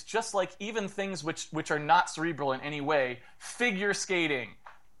else. It's just like even things which are not cerebral in any way. Figure skating,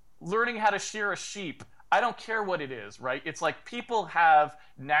 learning how to shear a sheep. I don't care what it is, right? It's like people have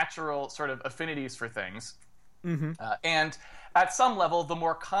natural sort of affinities for things. Mm-hmm. And at some level, the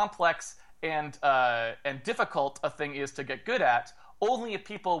more complex and difficult a thing is to get good at, only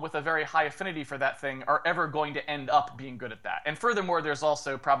people with a very high affinity for that thing are ever going to end up being good at that. And furthermore, there's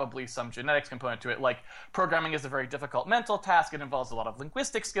also probably some genetics component to it. Like, programming is a very difficult mental task. It involves a lot of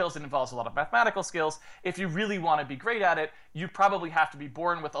linguistic skills. It involves a lot of mathematical skills. If you really want to be great at it, you probably have to be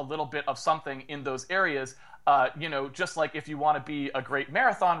born with a little bit of something in those areas. Just like if you want to be a great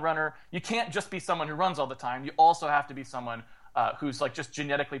marathon runner, you can't just be someone who runs all the time. You also have to be someone who's like just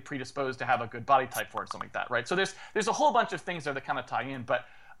genetically predisposed to have a good body type for it, something like that, right? So there's a whole bunch of things there that kind of tie in. But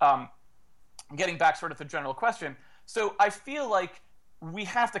getting back sort of to the general question, so I feel like we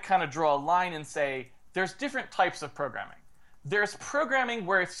have to kind of draw a line and say there's different types of programming. There's programming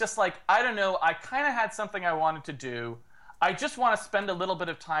where it's just like, I don't know, I kind of had something I wanted to do. I just want to spend a little bit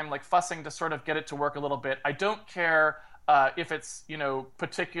of time like fussing to sort of get it to work a little bit. I don't care if it's,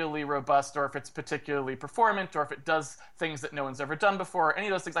 particularly robust, or if it's particularly performant, or if it does things that no one's ever done before, any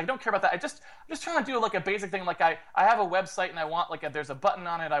of those things. I don't care about that. I'm just trying to do like a basic thing. Like I have a website and I want there's a button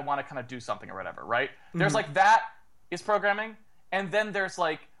on it. I want to kind of do something or whatever, right? Mm-hmm. There's like that is programming. And then there's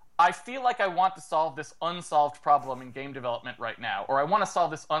like, I feel like I want to solve this unsolved problem in game development right now, or I want to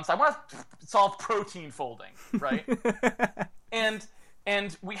solve this I want to solve protein folding, right?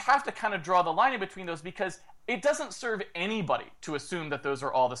 And we have to kind of draw the line in between those, because it doesn't serve anybody to assume that those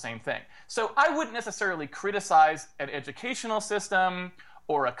are all the same thing. So I wouldn't necessarily criticize an educational system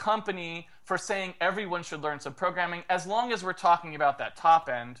or a company for saying everyone should learn some programming, as long as we're talking about that top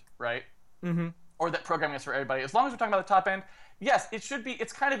end, right? Mm-hmm. Or that programming is for everybody. As long as we're talking about the top end, yes, it should be.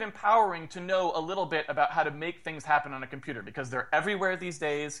 It's kind of empowering to know a little bit about how to make things happen on a computer, because they're everywhere these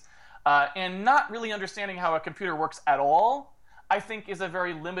days. And not really understanding how a computer works at all, I think, is a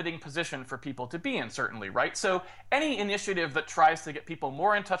very limiting position for people to be in, certainly, right? So any initiative that tries to get people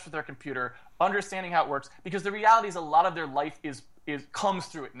more in touch with their computer, understanding how it works, because the reality is a lot of their life comes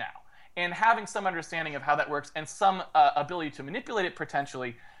through it now. And having some understanding of how that works and some ability to manipulate it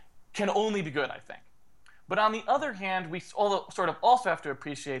potentially can only be good, I think. But on the other hand, we sort of also have to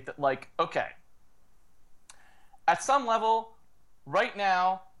appreciate that, like, okay, at some level, right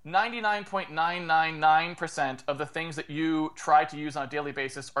now, 99.999% of the things that you try to use on a daily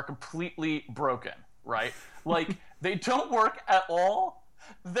basis are completely broken, right? Like, they don't work at all.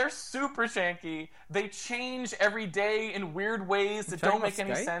 They're super janky. They change every day in weird ways that don't make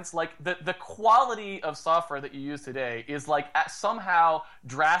any sense. Like, the quality of software that you use today is, like, somehow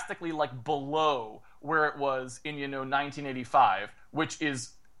drastically, like, below where it was in, 1985, which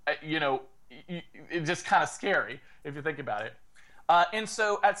is, it's just kind of scary if you think about it. And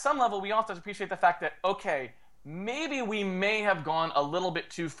so at some level, we also have to appreciate the fact that, okay, maybe we may have gone a little bit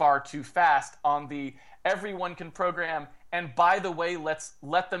too far too fast on the everyone can program, and by the way, let's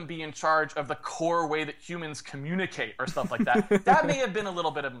let them be in charge of the core way that humans communicate or stuff like that. That may have been a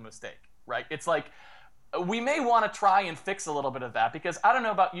little bit of a mistake, right? It's like, we may want to try and fix a little bit of that, because I don't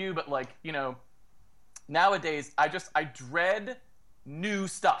know about you, but like, nowadays, I dread new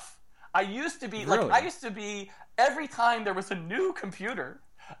stuff. I used to be, every time there was a new computer,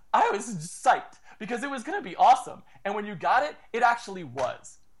 I was psyched because it was going to be awesome. And when you got it, it actually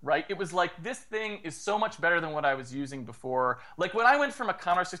was, right? It was like, this thing is so much better than what I was using before. Like, when I went from a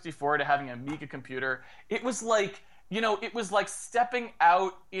Commodore 64 to having an Amiga computer, it was like, it was like stepping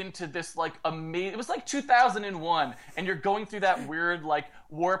out into this, like, amazing... It was like 2001, and you're going through that weird, like,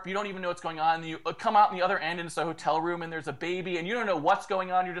 warp. You don't even know what's going on. And you come out in the other end into a hotel room, and there's a baby, and you don't know what's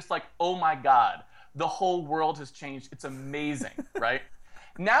going on. You're just like, oh, my God. The whole world has changed. It's amazing, right?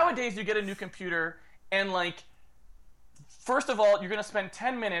 Nowadays, you get a new computer, and, like, first of all, you're going to spend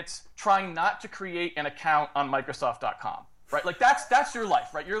 10 minutes trying not to create an account on Microsoft.com, right? Like, that's your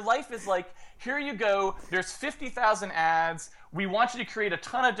life, right? Your life is like, here you go. There's 50,000 ads. We want you to create a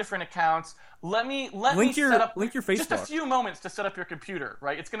ton of different accounts. Let me set up link your Facebook. Just a few moments to set up your computer,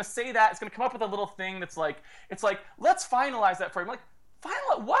 right? It's going to say that. It's going to come up with a little thing that's like, it's like, let's finalize that for you. I'm like,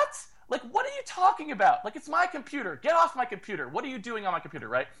 what? Like, what are you talking about? Like, it's my computer. Get off my computer. What are you doing on my computer,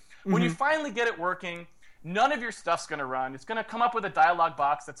 right? Mm-hmm. When you finally get it working, none of your stuff's going to run. It's going to come up with a dialog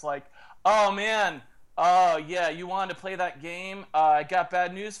box that's like, oh, man, oh, yeah, you wanted to play that game? I got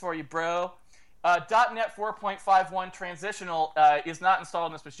bad news for you, bro. .NET 4.51 transitional is not installed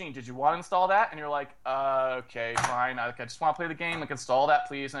on this machine. Did you want to install that? And you're like, okay, fine. I just want to play the game. Like, install that,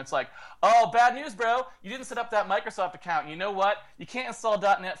 please. And it's like, oh, bad news, bro. You didn't set up that Microsoft account. You know what? You can't install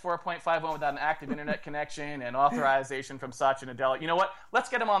 .NET 4.51 without an active internet connection and authorization from Satya Nadella. You know what? Let's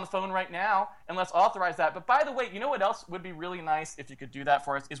get him on the phone right now, and let's authorize that. But by the way, you know what else would be really nice if you could do that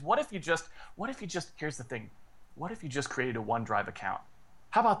for us? Is what if you just, here's the thing. What if you just created a OneDrive account?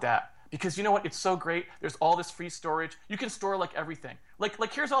 How about that? Because you know what? It's so great. There's all this free storage. You can store like everything.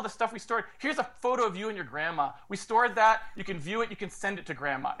 Like here's all the stuff we stored. Here's a photo of you and your grandma. We stored that. You can view it. You can send it to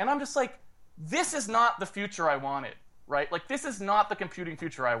grandma. And I'm just like, this is not the future I wanted, right? Like, this is not the computing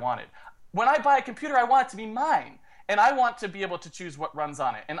future I wanted. When I buy a computer, I want it to be mine. And I want to be able to choose what runs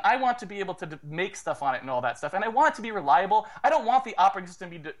on it. And I want to be able to make stuff on it and all that stuff. And I want it to be reliable. I don't want the operating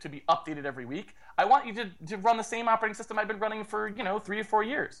system to be updated every week. I want you to run the same operating system I've been running for, 3 or 4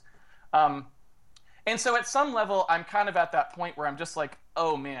 years. And so at some level, I'm kind of at that point where I'm just like,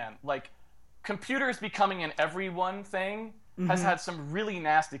 oh man, like computers becoming an everyone thing has had some really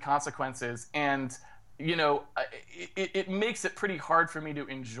nasty consequences. And, it makes it pretty hard for me to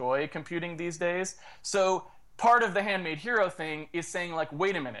enjoy computing these days. So part of the Handmade Hero thing is saying like,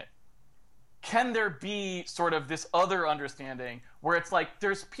 wait a minute, can there be sort of this other understanding where it's like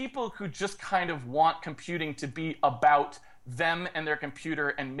there's people who just kind of want computing to be about them and their computer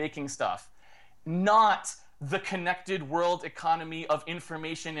and making stuff, not the connected world economy of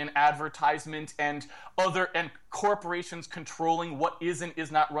information and advertisement and corporations controlling what is and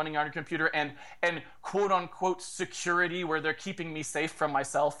is not running on your computer and quote unquote security where they're keeping me safe from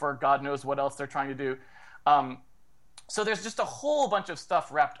myself or God knows what else they're trying to do. So there's just a whole bunch of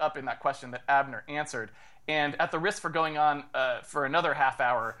stuff wrapped up in that question that Abner answered. And at the risk for going on for another half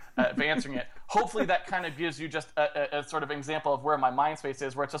hour of answering it, hopefully that kind of gives you just a sort of example of where my mind space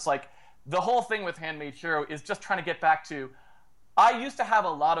is, where it's just like the whole thing with Handmade Hero is just trying to get back to, I used to have a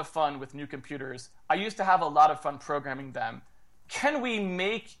lot of fun with new computers. I used to have a lot of fun programming them. Can we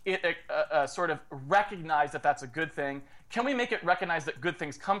make it a sort of recognize that that's a good thing? Can we make it recognize that good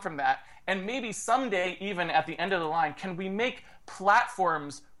things come from that? And maybe someday, even at the end of the line, can we make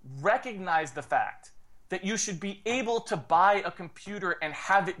platforms recognize the fact that you should be able to buy a computer and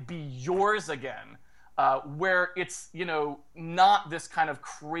have it be yours again, where it's, not this kind of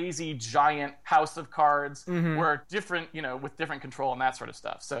crazy giant house of cards where different, with different control and that sort of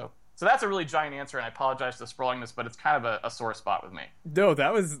stuff. So that's a really giant answer, and I apologize for sprawling this, but it's kind of a sore spot with me. No,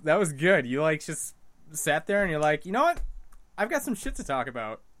 that was good. You just sat there and you're like, you know what? I've got some shit to talk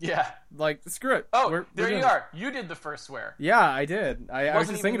about. Yeah. Like, screw it. Oh, there you are. You did the first swear. Yeah, I did. I was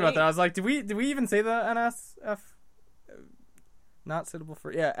just thinking about that. I was like, did we even say the NSF? Not suitable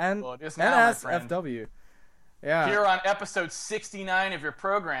for... Yeah, well, it is now, NSFW. Yeah. Here on episode 69 of your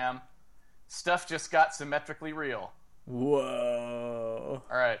program, stuff just got symmetrically real. Whoa.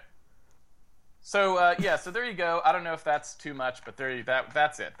 All right. So, so there you go. I don't know if that's too much, but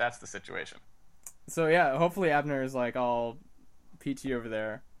that's it. That's the situation. So, yeah, hopefully Abner is, all peachy over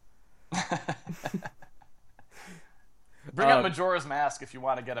there. Bring up Majora's Mask if you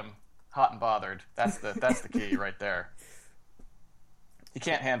want to get him hot and bothered. That's the key right there. He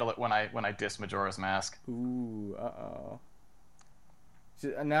can't handle it when I diss Majora's Mask. Ooh, uh-oh.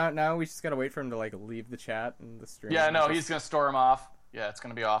 Now we just gotta wait for him to, leave the chat and the stream. Yeah, no, he's gonna storm off. Yeah, it's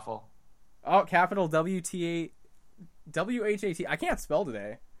gonna be awful. Oh, capital WHAT. I can't spell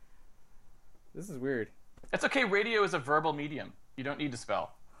today. This is weird. It's okay. Radio is a verbal medium. You don't need to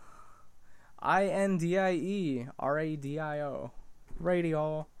spell. INDIERADIO.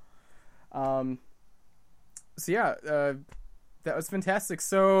 Radio. So yeah, that was fantastic.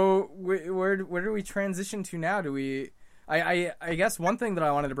 So where do we transition to now? Do we? I guess one thing that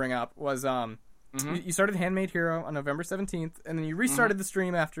I wanted to bring up was you started Handmade Hero on November 17th, and then you restarted the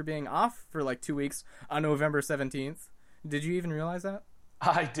stream after being off for 2 weeks on November 17th. Did you even realize that?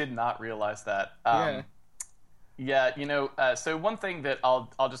 I did not realize that. Yeah. So one thing that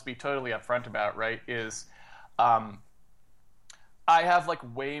I'll just be totally upfront about, right, is I have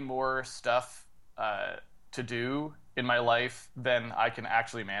way more stuff to do in my life than I can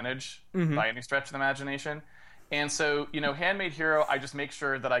actually manage by any stretch of the imagination. And so, Handmade Hero, I just make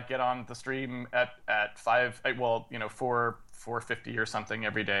sure that I get on the stream at 4:50 or something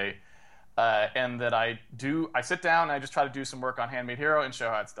every day. And that I sit down and I just try to do some work on Handmade Hero and show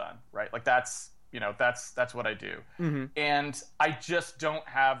how it's done, right? That's what I do. And I just don't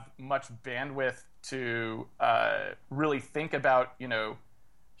have much bandwidth to really think about,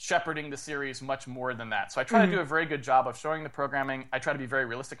 shepherding the series much more than that. So I try to do a very good job of showing the programming. I try to be very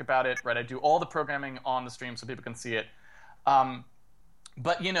realistic about it, right? I do all the programming on the stream so people can see it.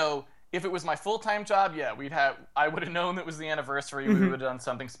 But, if it was my full-time job, yeah, I would have known it was the anniversary. We would have done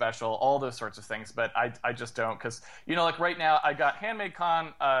something special, all those sorts of things. But I just don't, because, like right now I got Handmade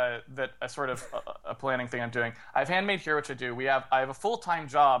Con, that a sort of a planning thing I'm doing. I have Handmade Hero, which I do. I have a full-time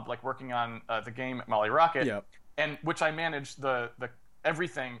job, like working on the game at Molly Rocket, and which I manage the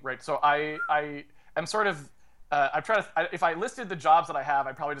everything, right? So I am sort of if I listed the jobs that I have,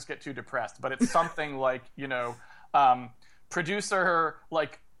 I'd probably just get too depressed. But it's something like,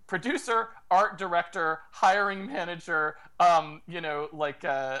 producer, art director, hiring manager,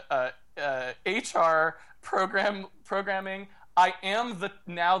 HR, programming. I am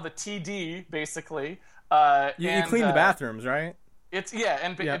now the TD, basically. You clean the bathrooms, right?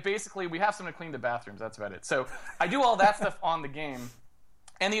 Basically we have someone to clean the bathrooms. That's about it. So I do all that stuff on the game.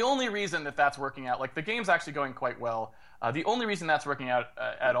 And the only reason that's working out, like the game's actually going quite well. The only reason that's working out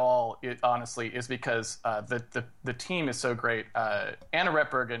at all, honestly, is because the team is so great. Anna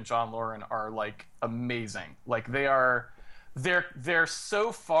Retberg and John Lauren are like amazing. Like they're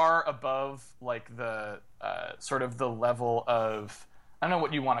so far above like the sort of the level of, I don't know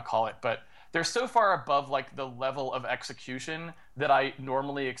what you want to call it, but they're so far above like the level of execution that I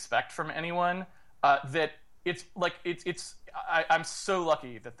normally expect from anyone, that it's like I'm so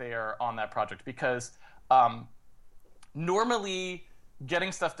lucky that they are on that project, because normally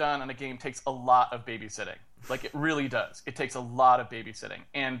getting stuff done on a game takes a lot of babysitting. Like it really does. It takes a lot of babysitting,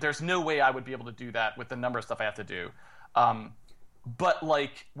 and there's no way I would be able to do that with the number of stuff I have to do. But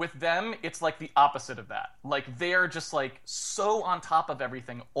like with them, it's like the opposite of that. Like they're just like so on top of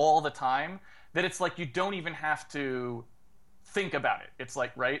everything all the time that it's like you don't even have to think about it. It's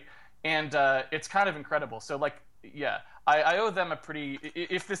like, right? And it's kind of incredible. So like, yeah, I owe them a pretty.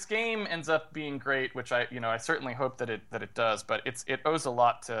 If this game ends up being great, which I certainly hope that it does, but it owes a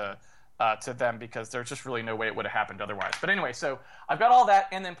lot to them, because there's just really no way it would have happened otherwise. But anyway, so I've got all that,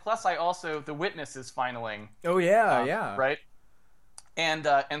 and then plus I also, The Witness is finaling. Oh yeah, right. And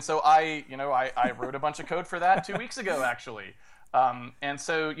so I wrote a bunch of code for that 2 weeks ago, actually. And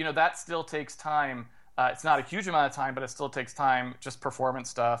so that still takes time. It's not a huge amount of time, but it still takes time, just performance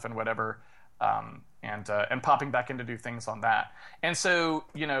stuff and whatever. And popping back in to do things on that. And so,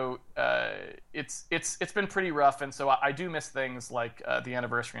 it's been pretty rough. And so I do miss things like the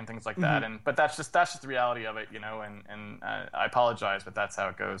anniversary and things like that. But that's just the reality of it, and I apologize, but that's how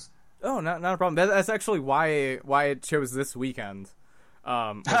it goes. Oh, not a problem. That's actually why it chose this weekend.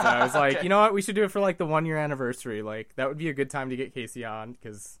 I was like, Okay. You know what? We should do it for like the 1 year anniversary. Like that would be a good time to get Casey on,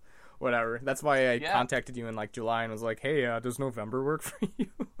 because whatever. That's why I contacted you in like July and was like, hey, does November work for you?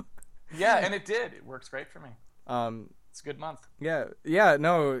 Yeah, and it did. It works great for me. It's a good month. Yeah.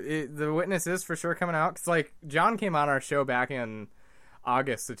 No, The Witness is for sure coming out. Cause like John came on our show back in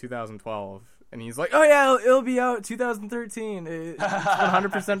August of 2012, and he's like, "Oh yeah, it'll be out 2013. It's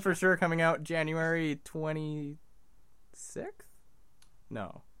 100% for sure coming out January 26th."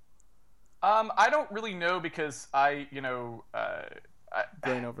 No. I don't really know, because brain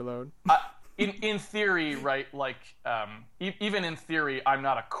overload. In theory, right? Like, even in theory, I'm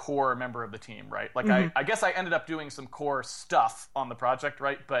not a core member of the team, right? Like, I guess I ended up doing some core stuff on the project,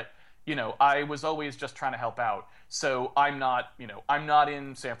 right? But I was always just trying to help out. So I'm not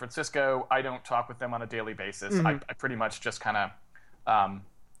in San Francisco. I don't talk with them on a daily basis. I pretty much just kind of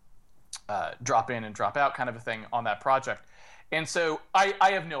drop in and drop out, kind of a thing on that project. And so I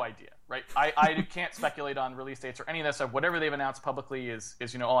have no idea, right? I can't speculate on release dates or any of that stuff. Whatever they've announced publicly is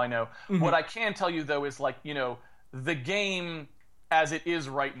all I know. What I can tell you, though, is like, the game as it is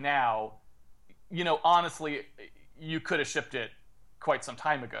right now, honestly, you could have shipped it quite some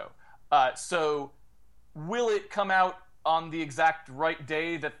time ago. So will it come out on the exact right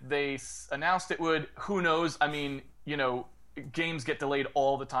day that they announced it would? Who knows? I mean, games get delayed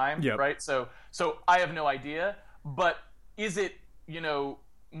all the time, right? So I have no idea. But is it, is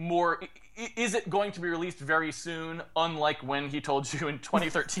it going to be released very soon, unlike when he told you in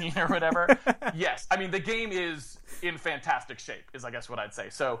 2013 or whatever? Yes. I mean, the game is in fantastic shape, is I guess what I'd say.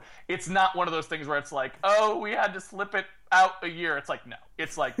 So it's not one of those things where it's like, oh, we had to slip it out a year. It's like, no.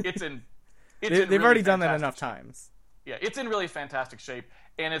 It's like, they've really already done that enough times. Yeah, it's in really fantastic shape,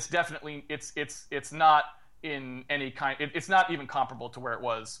 and it's definitely, it's not in any kind, it's not even comparable to where it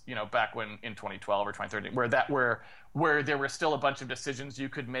was, back when in 2012 or 2013, where there were still a bunch of decisions you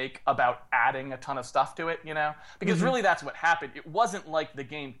could make about adding a ton of stuff to it, because really that's what happened. It wasn't like the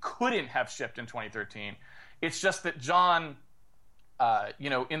game couldn't have shipped in 2013. It's just that John,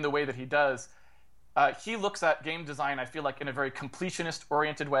 in the way that he does, he looks at game design, I feel like, in a very completionist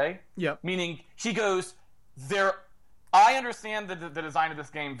oriented way. Yep. Meaning he goes, I understand the design of this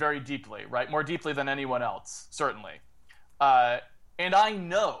game very deeply, right? More deeply than anyone else, certainly. And I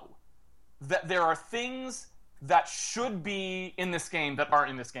know that there are things that should be in this game that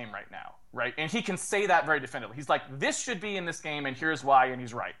aren't in this game right now, right? And he can say that very definitively. He's like, this should be in this game, and here's why, and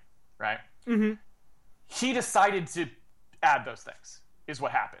he's right, right? Mm-hmm. He decided to add those things, is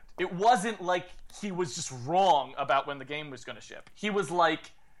what happened. It wasn't like he was just wrong about when the game was going to ship. He was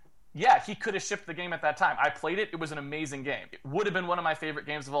like, yeah, he could have shipped the game at that time. I played it. It was an amazing game. It would have been one of my favorite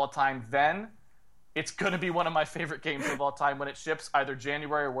games of all time then. It's going to be one of my favorite games of all time when it ships, either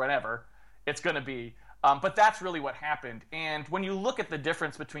January or whenever it's going to be. But that's really what happened. And when you look at the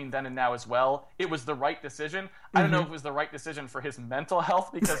difference between then and now as well, it was the right decision. I don't know if it was the right decision for his mental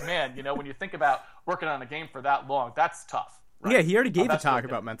health because, man, when you think about working on a game for that long, that's tough. Right? Yeah, he already gave a talk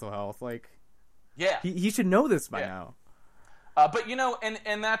about mental health. Like, yeah, he should know this by now. But,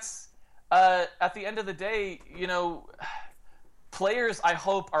 and that's, at the end of the day, players, I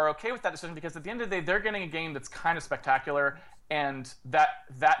hope, are okay with that decision because at the end of the day, they're getting a game that's kind of spectacular. And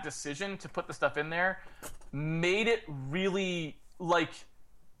that decision to put the stuff in there made it really,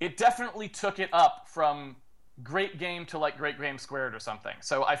 it definitely took it up from great game to, great game squared or something.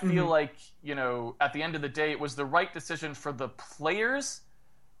 So I feel like, at the end of the day, it was the right decision for the players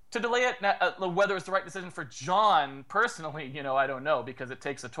to delay it. Now, whether it's the right decision for John personally, I don't know, because it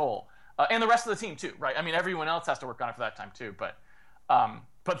takes a toll. And the rest of the team, too, right? I mean, everyone else has to work on it for that time, too, but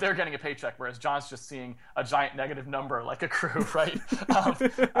they're getting a paycheck, whereas John's just seeing a giant negative number like a crew, right?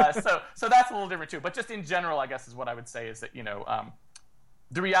 So that's a little different too. But just in general, I guess is what I would say is that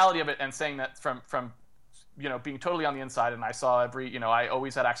the reality of it, and saying that from being totally on the inside, and I saw I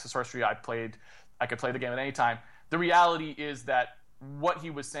always had access to source tree. I could play the game at any time. The reality is that what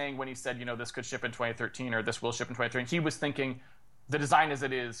he was saying when he said this could ship in 2013 or this will ship in 2013, he was thinking the design as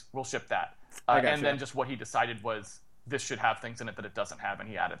it is will ship that, and then just what he decided was, this should have things in it that it doesn't have, and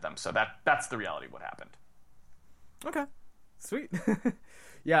he added them. So that's the reality of what happened. Okay. Sweet.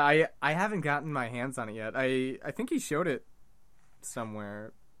 Yeah, I haven't gotten my hands on it yet. I think he showed it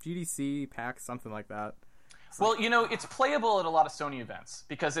somewhere. GDC, PAX, something like that. Well, it's playable at a lot of Sony events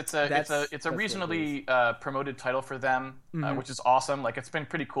because it's a reasonably promoted title for them, which is awesome. It's been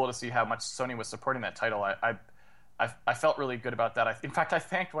pretty cool to see how much Sony was supporting that title. I felt really good about that. In fact, I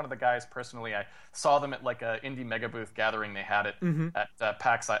thanked one of the guys personally. I saw them at a indie mega booth gathering they had at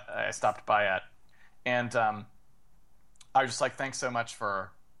PAX I stopped by at. And I was just like, thanks so much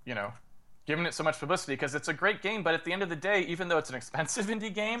for, giving it so much publicity because it's a great game. But at the end of the day, even though it's an expensive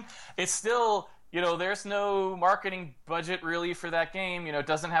indie game, it's still, there's no marketing budget really for that game. It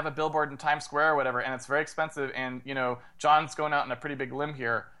doesn't have a billboard in Times Square or whatever, and it's very expensive. And, John's going out on a pretty big limb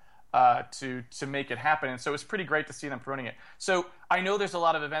here. To make it happen, and so it's pretty great to see them promoting it. So I know there's a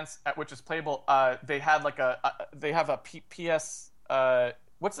lot of events at which it's playable. They had they have a PS.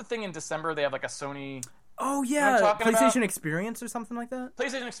 What's the thing in December? They have a Sony. Oh yeah, PlayStation Experience or something like that.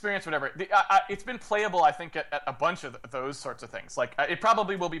 PlayStation Experience, whatever. It's been playable, I think, at a bunch of those sorts of things. It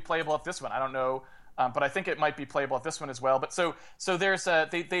probably will be playable at this one. I don't know, but I think it might be playable at this one as well. But so there's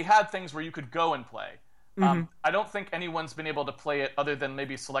they had things where you could go and play. I don't think anyone's been able to play it other than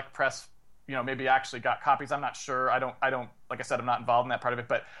maybe Select Press, maybe actually got copies. I'm not sure. I don't, like I said, I'm not involved in that part of it,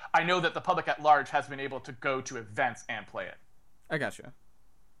 but I know that the public at large has been able to go to events and play it. I gotcha.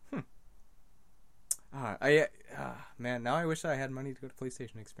 Man, now I wish I had money to go to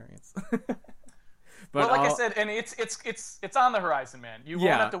PlayStation Experience. But like I said, and it's on the horizon, man. You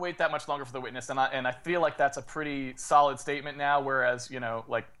won't have to wait that much longer for The Witness, and I feel like that's a pretty solid statement now. Whereas in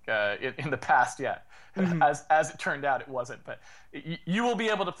the past, as it turned out, it wasn't. But you will be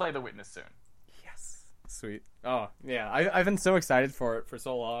able to play The Witness soon. Yes, sweet. Oh yeah, I've been so excited for it for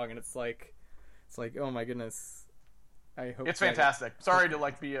so long, and it's like oh my goodness. I hope it's fantastic. Sorry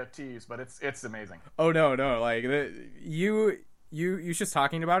to be a tease, but it's amazing. Oh no, you just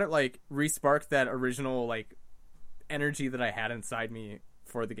talking about it re-sparked that original energy that I had inside me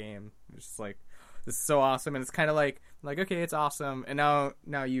for the game. It's just this is so awesome, and it's kind of like okay, it's awesome, and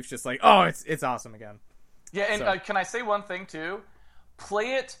now you've just oh, it's awesome again. Yeah, and can I say one thing too?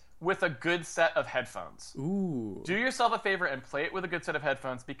 Play it with a good set of headphones. Ooh. Do yourself a favor and play it with a good set of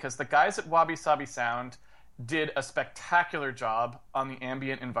headphones because the guys at Wabi Sabi Sound did a spectacular job on the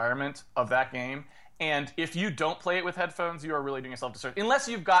ambient environment of that game. And if you don't play it with headphones, you are really doing yourself a disservice. Unless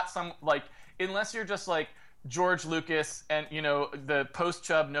you've got unless you're just George Lucas and, the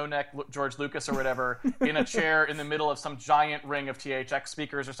post-chub, no-neck George Lucas or whatever in a chair in the middle of some giant ring of THX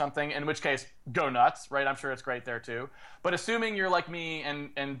speakers or something, in which case, go nuts, right? I'm sure it's great there too. But assuming you're like me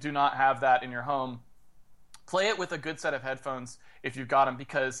and do not have that in your home, play it with a good set of headphones if you've got them,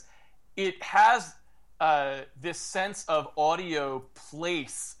 because it has this sense of audio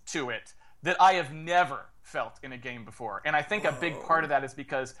place to it that I have never felt in a game before. And I think a big part of that is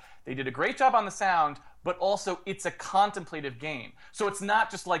because they did a great job on the sound, but also it's a contemplative game. So it's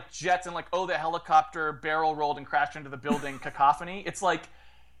not just like jets and like, oh, the helicopter barrel rolled and crashed into the building cacophony. It's like,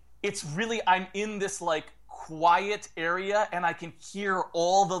 it's really, I'm in this like quiet area and I can hear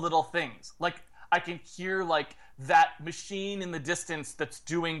all the little things. Like I can hear like that machine in the distance that's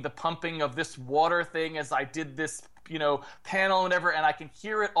doing the pumping of this water thing as I did this, panel and whatever, and I can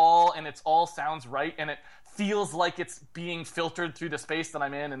hear it all, and it all sounds right, and it feels like it's being filtered through the space that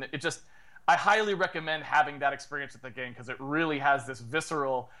I'm in, and I highly recommend having that experience with the game because it really has this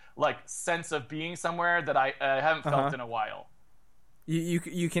visceral like sense of being somewhere that I haven't felt in a while.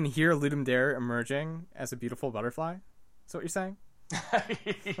 You can hear Ludum Dare emerging as a beautiful butterfly? Is that what you're saying?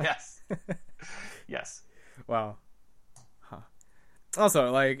 Yes. Yes. Wow. Huh.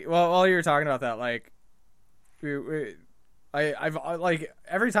 Also, like, while you were talking about that, like, I've like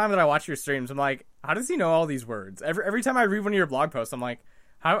every time that I watch your streams, I'm like, how does he know all these words? Every time I read one of your blog posts, I'm like,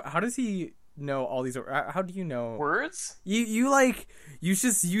 how does he know all these? How do you know words? You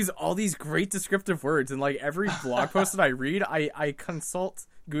just use all these great descriptive words, and like every blog post that I read, I consult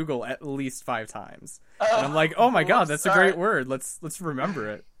Google at least 5 times, and I'm like, oh my god, that's a great word. Let's remember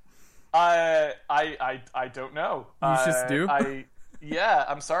it. I don't know. You just do. Yeah,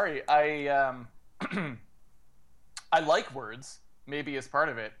 I'm sorry. I like words, maybe as part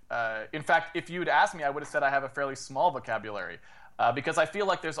of it. In fact, if you had asked me, I would have said I have a fairly small vocabulary because I feel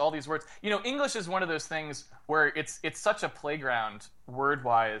like there's all these words. English is one of those things where it's such a playground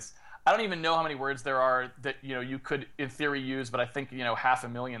word-wise. I don't even know how many words there are that you could, in theory, use, but I think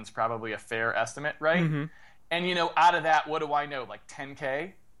 500,000 is probably a fair estimate, right? Mm-hmm. And out of that, what do I know? Like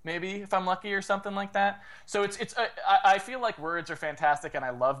 10K? Maybe if I'm lucky or something like that. So I feel like words are fantastic and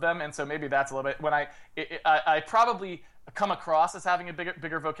I love them, and so maybe that's a little bit when I probably come across as having a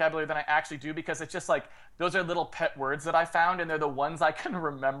bigger vocabulary than I actually do because it's just like those are little pet words that I found and they're the ones I can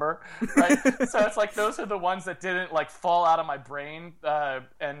remember, right? So it's like those are the ones that didn't like fall out of my brain,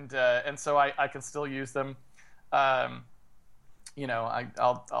 and so I can still use them. I'll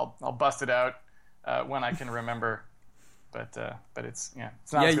bust it out when I can remember. But it's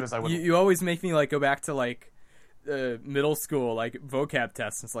not as good as I would. You always make me like go back to like middle school like vocab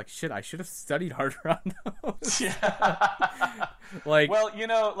tests. It's like shit. I should have studied harder on those. Yeah. Like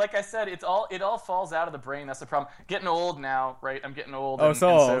like I said, it all falls out of the brain. That's the problem. Getting old now, right? I'm getting old. Oh,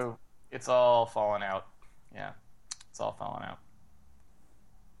 so it's all falling out. Yeah, it's all falling out.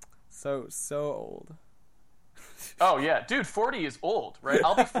 So old. Oh yeah, dude, 40 is old, right?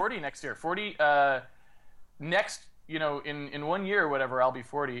 I'll be 40 next year. 40 next. In 1 year or whatever, I'll be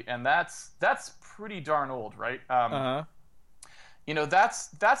 40, and that's pretty darn old, right? That's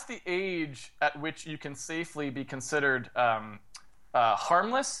the age at which you can safely be considered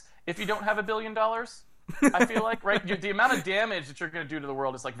harmless if you don't have $1 billion. I feel like, right? The amount of damage that you're going to do to the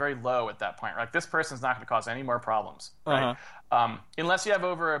world is like very low at that point, right? This person's not going to cause any more problems, right? Unless you have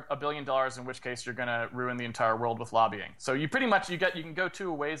over $1 billion, in which case you're going to ruin the entire world with lobbying. So you pretty much you can go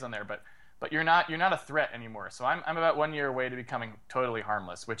 2 ways on there, but you're not a threat anymore. So I'm about 1 year away to becoming totally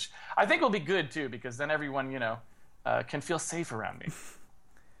harmless, which I think will be good too, because then everyone can feel safe around me.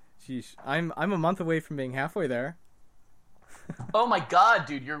 Sheesh, I'm a month away from being halfway there. Oh my god,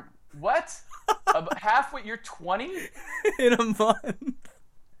 dude, you're what? Halfway? You're 20 in a month,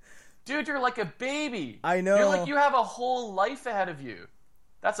 dude. You're like a baby. I know. You're like you have a whole life ahead of you.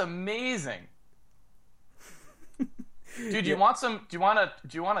 That's amazing, dude. Do you want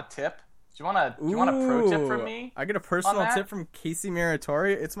a tip? Do you want a pro tip from me? I get a personal tip from Casey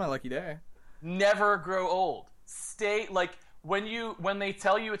Muratori. It's my lucky day. Never grow old. Stay like when they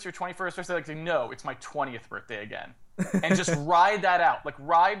tell you it's your 21st birthday, like no, it's my 20th birthday again, and just ride that out. Like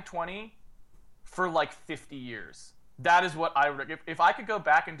ride 20 for like 50 years. That is what I would. If I could go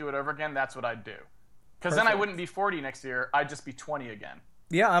back and do it over again, that's what I'd do. Because then I wouldn't be 40 next year. I'd just be 20 again.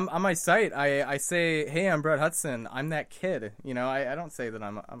 Yeah, on my site, I say, hey, I'm Brett Hudson. I'm that kid. I don't say that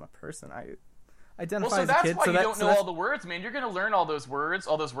I'm a person. I identify as a kid. Well, so that's why you don't know all the words, man. You're going to learn all those words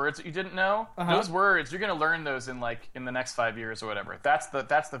that you didn't know. Those words, you're going to learn those in the next 5 years or whatever. That's the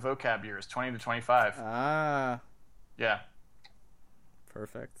vocab years, 20 to 25. Ah. Yeah.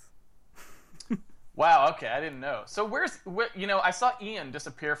 Perfect. Wow, okay, I didn't know. So I saw Ian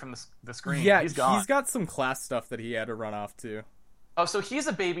disappear from the screen. Yeah, he's gone. He's got some class stuff that he had to run off to. Oh, so he's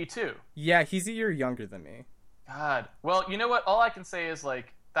a baby too? Yeah, he's a year younger than me. God. Well, you know what? All I can say is,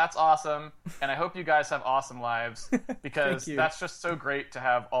 that's awesome, and I hope you guys have awesome lives, because that's just so great to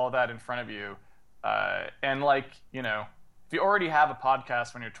have all that in front of you. And, if you already have a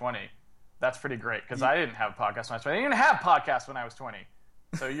podcast when you're 20, that's pretty great, because I didn't have a podcast when I was 20. I didn't even have podcasts when I was 20.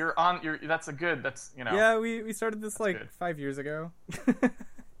 So you're on. That's a good. That's Yeah, we started this like good. 5 years ago.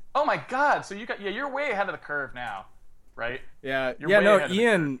 Oh my God! So you're way ahead of the curve now, right? Yeah, You're yeah. way No, ahead of the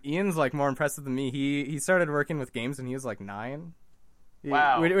curve. Ian's like more impressive than me. He started working with games when he was like 9.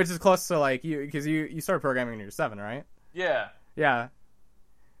 Wow. Which is close to like you, because you started programming when you were 7, right? Yeah. Yeah.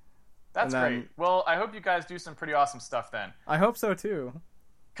 That's great. Well, I hope you guys do some pretty awesome stuff then. I hope so too.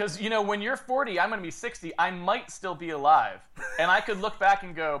 Because, when you're 40, I'm going to be 60, I might still be alive. And I could look back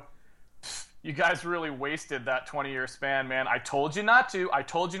and go, you guys really wasted that 20-year span, man. I told you not to. I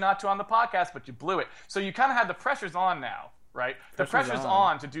told you not to on the podcast, but you blew it. So you kind of have the pressure's on now, right? The pressure's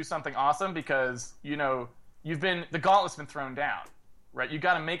on to do something awesome because, the gauntlet's been thrown down, right? You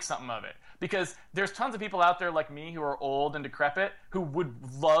got to make something of it. Because there's tons of people out there like me who are old and decrepit who would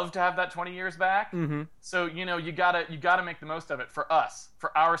love to have that 20 years back. Mm-hmm. So, you gotta make the most of it for us,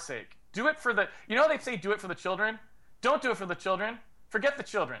 for our sake. Do it for they say do it for the children? Don't do it for the children. Forget the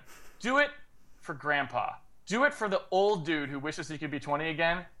children. Do it for Grandpa. Do it for the old dude who wishes he could be 20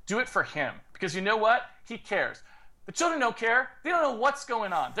 again. Do it for him. Because you know what? He cares. The children don't care. They don't know what's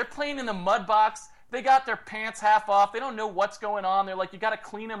going on. They're playing in the mud box. They got their pants half off. They don't know what's going on. They're like, you got to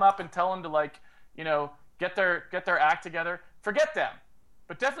clean them up and tell them to get their act together. Forget them,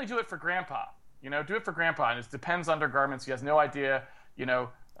 but definitely do it for Grandpa. Do it for Grandpa. And his Depends undergarments. He has no idea,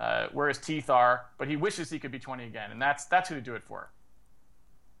 where his teeth are, but he wishes he could be 20 again, and that's who to do it for.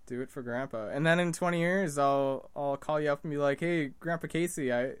 Do it for Grandpa, and then in 20 years, I'll call you up and be like, hey, Grandpa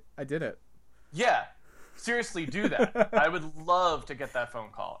Casey, I did it. Yeah. Seriously, do that. I would love to get that phone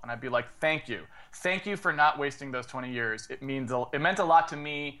call, and I'd be like, "Thank you for not wasting those 20 years. It meant a lot to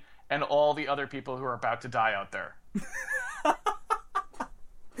me and all the other people who are about to die out there."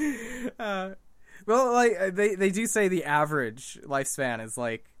 Well, like they do say the average lifespan is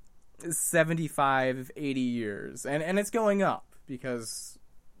like 75, 80 years, and it's going up because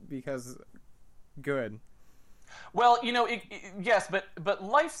good. Well, yes, but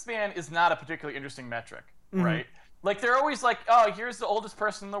lifespan is not a particularly interesting metric, right? Like, they're always like, oh, here's the oldest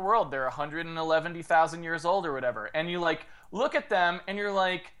person in the world. They're 111,000 years old or whatever. And you, look at them, and you're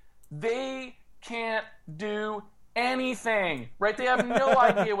like, they can't do anything, right? They have no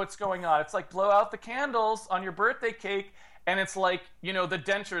idea what's going on. It's like, blow out the candles on your birthday cake, and it's like, the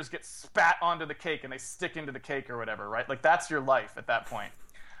dentures get spat onto the cake, and they stick into the cake or whatever, right? Like, that's your life at that point.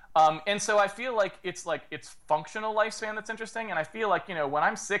 And so I feel like it's functional lifespan that's interesting. And I feel like, when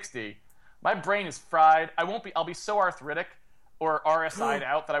I'm 60, my brain is fried. I'll be so arthritic or RSI'd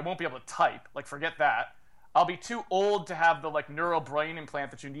out that I won't be able to type. Like, forget that. I'll be too old to have the neural brain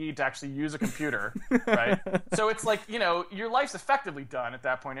implant that you need to actually use a computer, right? So it's like, your life's effectively done at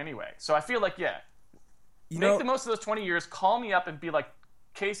that point anyway. So I feel like, make the most of those 20 years, call me up and be like,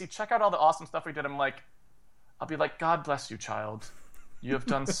 Casey, check out all the awesome stuff we did. I'll be like, God bless you, child. You have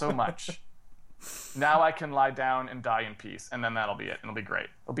done so much. Now I can lie down and die in peace, and then that'll be it. It'll be great.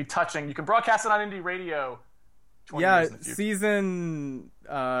 It'll be touching. You can broadcast it on indie radio. 20 years in the future. Season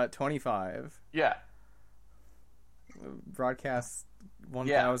 25. Yeah. Broadcast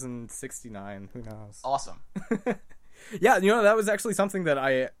 1069. Who knows? Awesome. Yeah, that was actually something that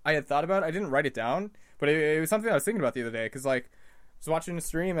I had thought about. I didn't write it down, but it was something I was thinking about the other day, because I was watching a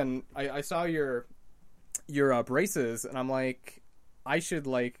stream and I saw your braces, and I'm like, I should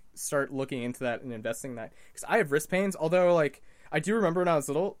start looking into that and investing in that, because I have wrist pains. Although I do remember when I was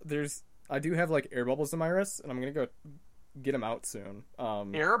little, I do have air bubbles in my wrists, and I'm gonna go get them out soon.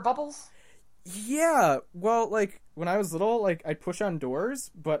 Air bubbles? Yeah. Well, when I was little, I'd push on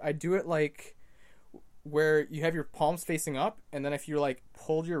doors, but I'd do it where you have your palms facing up, and then if you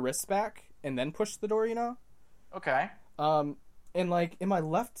pulled your wrists back and then push the door, Okay. And in my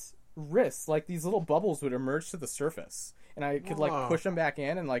left wrist, these little bubbles would emerge to the surface. And I could push them back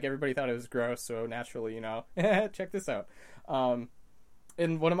in, and everybody thought it was gross. So naturally, check this out.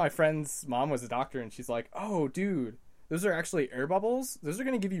 And one of my friends' mom was a doctor, and she's like, "Oh, dude, those are actually air bubbles. Those are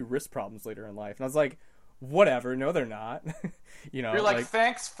going to give you wrist problems later in life." And I was like, "Whatever. No, they're not." You're like,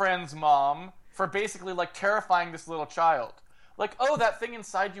 "Thanks, friend's mom, for basically terrifying this little child." Oh, that thing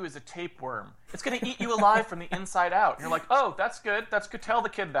inside you is a tapeworm. It's going to eat you alive from the inside out. And you're like, "Oh, that's good. That's good. Tell the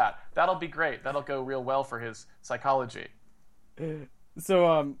kid that. That'll be great. That'll go real well for his psychology."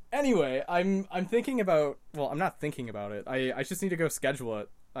 So anyway, I'm thinking about, well, I'm not thinking about it. I just need to go schedule it.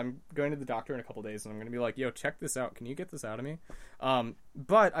 I'm going to the doctor in a couple days, and I'm going to be like, "Yo, check this out. Can you get this out of me?"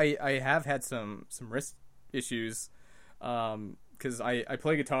 But I have had some wrist issues because I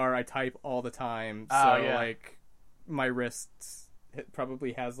play guitar, I type all the time, so my wrist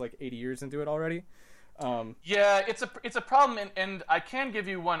probably has 80 years into it already. Yeah, it's a problem, and I can give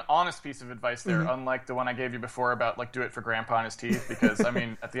you one honest piece of advice there, unlike the one I gave you before about like do it for Grandpa and his teeth, because I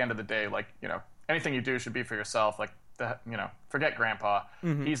mean at the end of the day, like anything you do should be for yourself. Like forget Grandpa,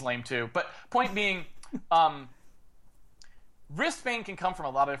 he's lame too. But point being, wrist pain can come from a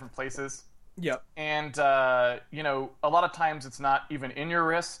lot of different places. Yep. And a lot of times it's not even in your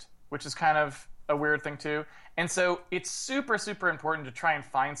wrist, which is kind of a weird thing too. And so it's super, super important to try and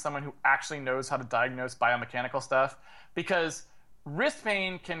find someone who actually knows how to diagnose biomechanical stuff, because wrist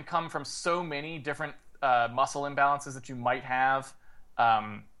pain can come from so many different muscle imbalances that you might have.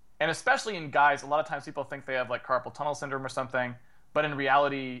 And especially in guys, a lot of times people think they have like carpal tunnel syndrome or something, but in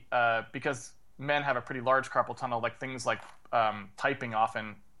reality, because men have a pretty large carpal tunnel, like things like typing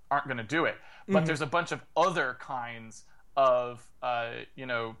often aren't going to do it. But there's a bunch of other kinds of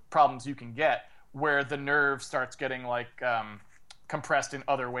problems you can get where the nerve starts getting like compressed in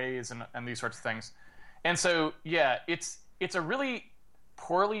other ways and these sorts of things. And so it's a really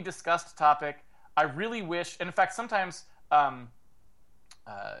poorly discussed topic. I really wish, and in fact sometimes a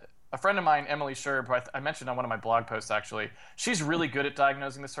friend of mine, Emily Sherb, who I mentioned on one of my blog posts actually, she's really good at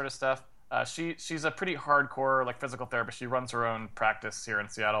diagnosing this sort of stuff. She's a pretty hardcore like physical therapist. She runs her own practice here in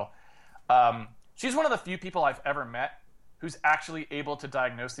Seattle. She's one of the few people I've ever met who's actually able to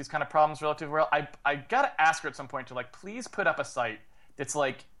diagnose these kind of problems relatively well. I gotta ask her at some point to like, please put up a site that's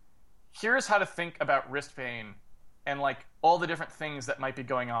like, here's how to think about wrist pain and like all the different things that might be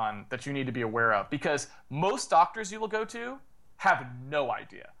going on that you need to be aware of, because most doctors you will go to have no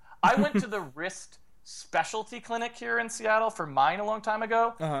idea. I went to the wrist specialty clinic here in Seattle for mine a long time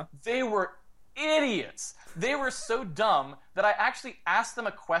ago. They were idiots. They were so dumb that I actually asked them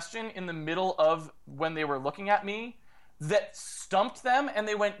a question in the middle of when they were looking at me that stumped them, and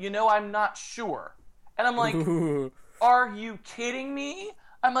they went, I'm not sure. And I'm like, are you kidding me?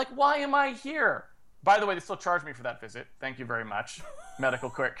 I'm like, why am I here? By the way, they still charge me for that visit. Thank you very much,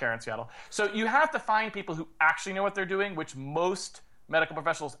 medical care in Seattle. So you have to find people who actually know what they're doing, which most medical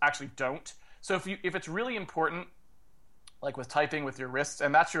professionals actually don't. So if it's really important, like with typing with your wrists,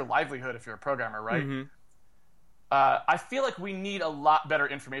 and that's your livelihood if you're a programmer, right? I feel like we need a lot better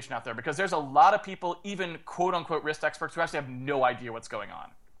information out there, because there's a lot of people, even quote-unquote wrist experts, who actually have no idea what's going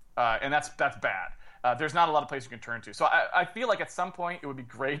on. And that's bad. There's not a lot of places you can turn to. So I feel like at some point it would be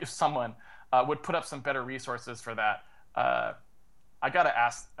great if someone would put up some better resources for that. I got to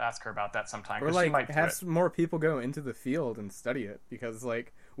ask her about that sometime. Or like have some more people go into the field and study it, because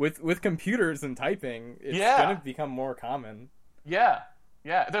like with computers and typing, it's going to become more common. Yeah.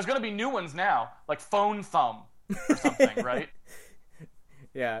 There's going to be new ones now, like phone thumb or something, right?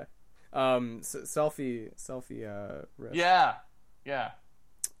 Yeah. Selfie wrist. Yeah.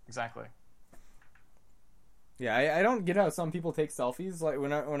 Exactly. Yeah, I don't get how some people take selfies. Like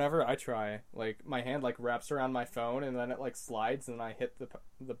whenever I try, like my hand like wraps around my phone and then it like slides and I hit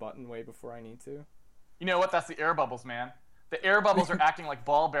the button way before I need to. You know what? That's the air bubbles, man. The air bubbles are acting like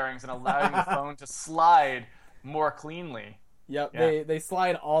ball bearings and allowing the phone to slide more cleanly. Yep, yeah. They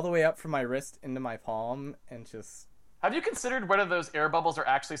slide all the way up from my wrist into my palm and just... Have you considered whether those air bubbles are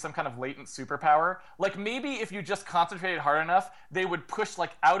actually some kind of latent superpower? Like maybe if you just concentrated hard enough, they would push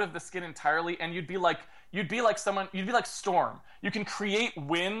like out of the skin entirely, and you'd be like Storm. You can create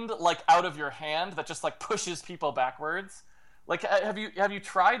wind like out of your hand that just like pushes people backwards. Like have you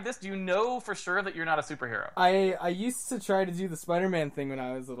tried this? Do you know for sure that you're not a superhero? I used to try to do the Spider-Man thing when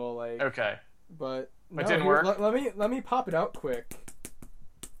I was little, like... Okay. But it didn't work? Let me pop it out quick.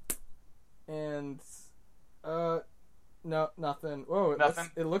 And no, nothing. Whoa,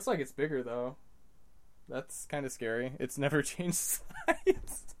 nothing? It looks like it's bigger though. That's kind of scary. It's never changed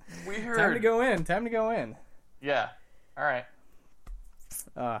size. Weird. Time to go in. Yeah. All right.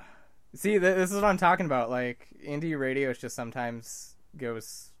 See, this is what I'm talking about. Like, indie radio just sometimes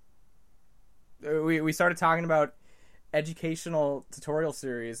goes... We started talking about educational tutorial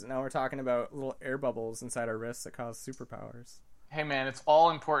series, and now we're talking about little air bubbles inside our wrists that cause superpowers. Hey, man, it's all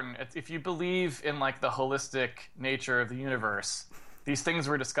important. If you believe in, like, the holistic nature of the universe, these things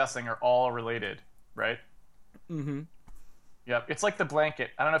we're discussing are all related, right? Mm-hmm. Yep. It's like the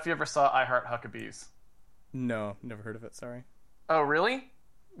blanket. I don't know if you ever saw I Heart Huckabees. No, never heard of it, sorry. Oh, really?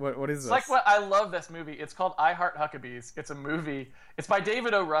 What is this? It's like I love this movie. It's called I Heart Huckabees. It's a movie. It's by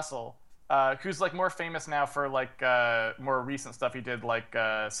David O. Russell, who's like more famous now for like more recent stuff he did, like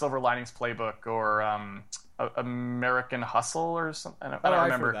Silver Linings Playbook or American Hustle or something. I don't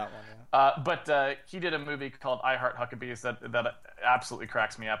remember. I've heard that one, yeah. But he did a movie called I Heart Huckabees that absolutely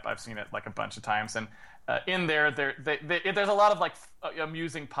cracks me up. I've seen it like a bunch of times, and in there there's a lot of like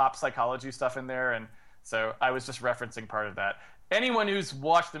amusing pop psychology stuff in there, and so I was just referencing part of that. anyone who's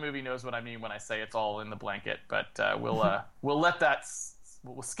watched the movie knows what I mean when I say it's all in the blanket. But we'll let that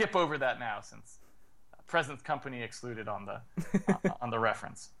we'll skip over that now since present company excluded on the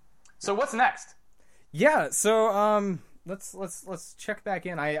reference. So what's next? Yeah, so let's check back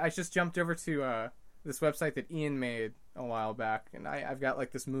in. I just jumped over to this website that Ian made a while back, and I've got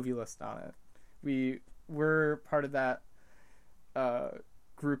like this movie list on it. We're part of that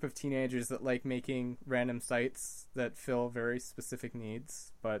group of teenagers that like making random sites that fill very specific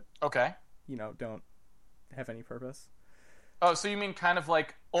needs, but don't have any purpose. Oh, so you mean kind of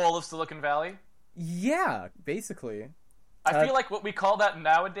like all of Silicon Valley? Yeah, basically. I feel like what we call that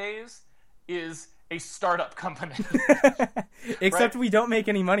nowadays is a startup company. Except right? we don't make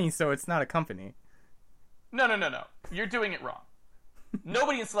any money, so it's not a company. No. You're doing it wrong.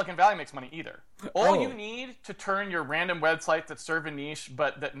 Nobody in Silicon Valley makes money either. All you need to turn your random website that serve a niche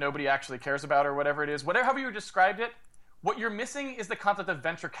but that nobody actually cares about or whatever it is, however you described it, what you're missing is the concept of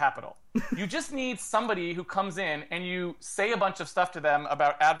venture capital. You just need somebody who comes in and you say a bunch of stuff to them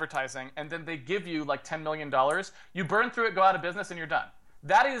about advertising and then they give you like $10 million. You burn through it, go out of business, and you're done.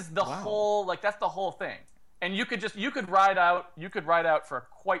 That is the whole, that's the whole thing. And you could ride out for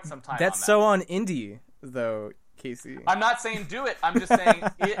quite some time. That's so on indie though, Casey. I'm not saying do it. I'm just saying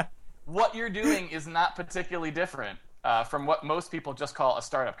what you're doing is not particularly different from what most people just call a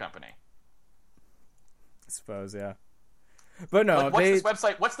startup company. I suppose, yeah. But no, this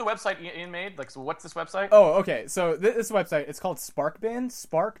website? What's the website Ian made? Like, so what's this website? Oh, okay. So this website, it's called Sparkbin,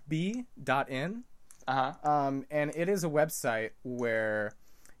 sparkb.in. Uh-huh. And it is a website where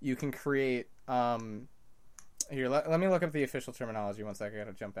you can create. Here, let me look up the official terminology. One second, I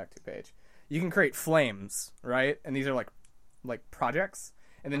gotta jump back to the page. You can create flames, right? And these are like projects.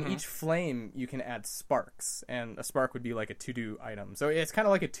 And then each flame you can add sparks, and a spark would be like a to-do item. So it's kind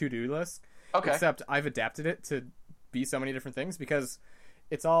of like a to-do list. Okay. Except I've adapted it to be so many different things because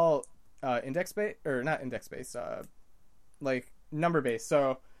it's all index-based, or not index-based, like number-based.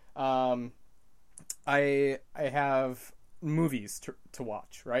 So I have movies to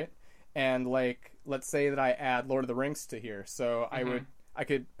watch, right? And like, let's say that I add Lord of the Rings to here. So I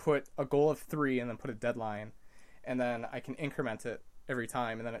could put a goal of 3 and then put a deadline, and then I can increment it every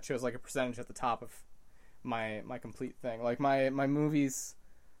time, and then it shows like a percentage at the top of my complete thing. Like my movies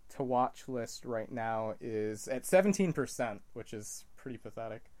to watch list right now is at 17%, which is pretty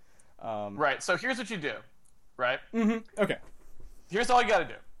pathetic. Right. So here's what you do, right? Mm-hmm. Okay. Here's all you got to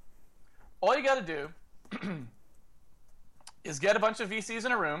do. All you got to do is get a bunch of VCs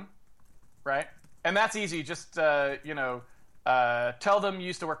in a room, right? And that's easy. Just tell them you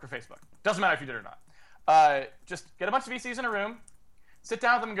used to work for Facebook. Doesn't matter if you did or not. Just get a bunch of VCs in a room, sit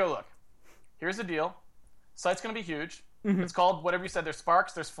down with them and go, look, here's the deal. Site's going to be huge. Mm-hmm. It's called whatever you said. There's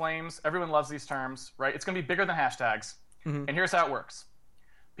sparks, there's flames. Everyone loves these terms, right? It's going to be bigger than hashtags. Mm-hmm. And here's how it works.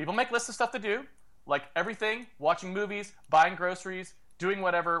 People make lists of stuff to do, like everything, watching movies, buying groceries, doing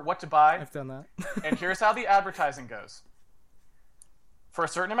whatever, what to buy. I've done that. And here's how the advertising goes. For a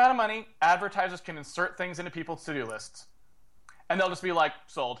certain amount of money, advertisers can insert things into people's to-do lists. And they'll just be like,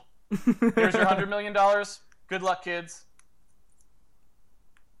 sold. Here's your $100 million. Good luck, kids.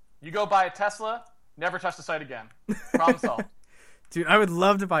 You go buy a Tesla, never touch the site again. Problem solved. Dude, I would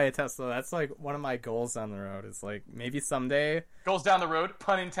love to buy a Tesla. That's like one of my goals down the road. Is like maybe someday. Goals down the road,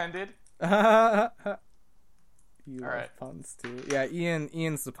 pun intended. You love puns too. Yeah,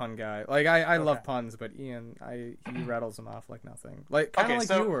 Ian's the pun guy. Like I love puns, but Ian, he rattles them off like nothing. Like kind of like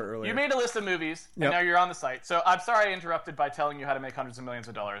you were earlier. You made a list of movies, and now you're on the site. So I'm sorry I interrupted by telling you how to make hundreds of millions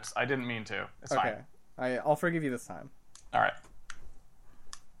of dollars. I didn't mean to. It's fine. I'll forgive you this time. All right.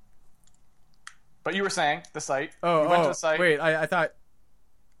 But you were saying the site. You went to the site. Wait, I thought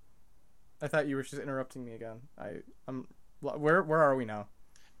you were just interrupting me again. Where are we now?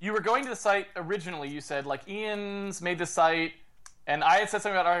 You were going to the site originally. You said like Ian's made this site, and I had said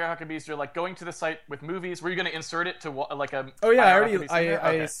something about I Heart Huckabees. You're like going to the site with movies. Were you going to insert it to like a? Oh yeah,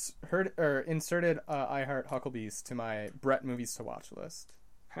 I heard or inserted I Heart Huckabees to my Brett movies to watch list.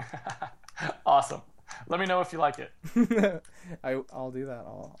 Awesome. Let me know if you like it. I'll do that.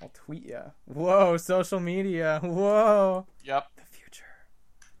 I'll tweet you. Whoa, social media. Whoa. Yep. The future.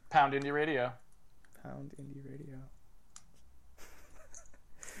 Pound Indie Radio. Pound Indie Radio.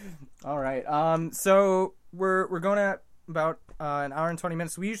 All right. So we're going at about an hour and 20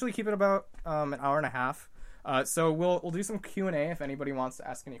 minutes. We usually keep it about an hour and a half. So we'll do some Q&A if anybody wants to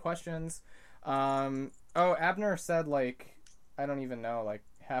ask any questions. Abner said like I don't even know, like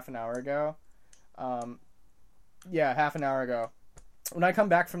half an hour ago. Half an hour ago. When I come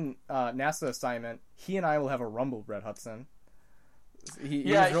back from NASA assignment, he and I will have a Rumble, Brett Hudson. He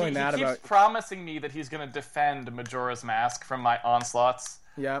was really mad he keeps about promising me that he's going to defend Majora's Mask from my onslaughts.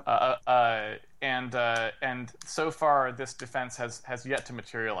 Yeah. And so far, this defense has yet to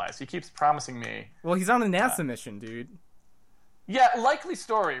materialize. He keeps promising me. Well, he's on a NASA mission, dude. Yeah, likely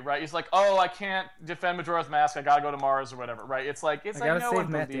story, right? He's like, oh, I can't defend Majora's Mask. I gotta go to Mars or whatever, right? It's like no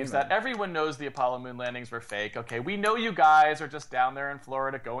one believes that. Everyone knows the Apollo moon landings were fake. Okay, we know you guys are just down there in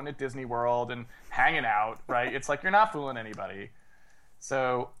Florida going to Disney World and hanging out, right? It's like you're not fooling anybody.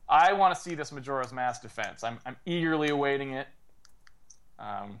 So I want to see this Majora's Mask defense. I'm eagerly awaiting it.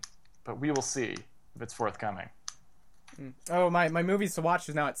 But we will see if it's forthcoming. Oh, my movies to watch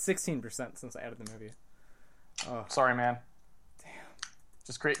is now at 16% since I added the movie. Oh. Sorry, man. Damn.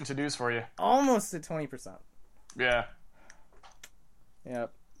 Just creating to-dos for you. Almost at 20%. Yeah.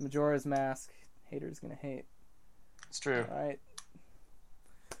 Yep. Majora's Mask. Haters gonna hate. It's true. All right.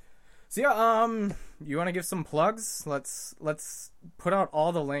 So yeah, you want to give some plugs? Let's put out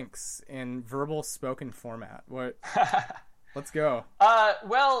all the links in verbal spoken format. What? Let's go.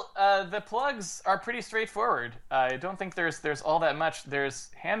 The plugs are pretty straightforward. I don't think there's all that much. There's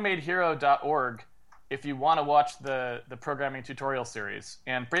handmadehero.org if you want to watch the programming tutorial series,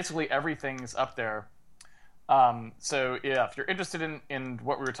 and basically everything's up there. So yeah, if you're interested in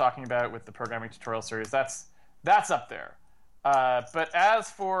what we were talking about with the programming tutorial series, that's up there. But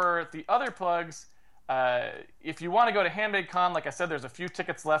as for the other plugs, if you want to go to Handmade Con, like I said, there's a few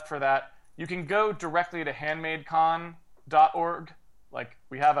tickets left for that. You can go directly to handmadecon.org. Like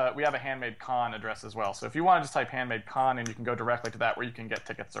we have a Handmade Con address as well. So if you want to just type Handmade Con, and you can go directly to that where you can get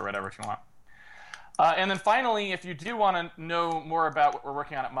tickets or whatever if you want. And then finally, if you do want to know more about what we're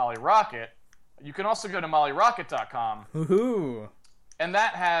working on at Molly Rocket, you can also go to mollyrocket.com. Woohoo! And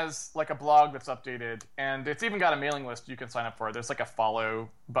that has like a blog that's updated, and it's even got a mailing list you can sign up for. There's like a follow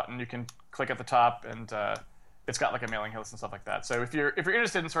button you can click at the top, and it's got like a mailing list and stuff like that. So if you're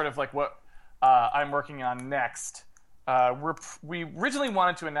interested in sort of like what I'm working on next, we originally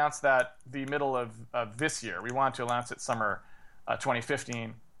wanted to announce that the middle of this year. We wanted to announce it summer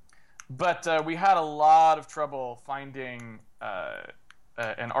 2015, but we had a lot of trouble finding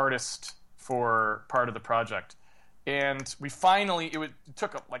an artist for part of the project. And we finally, it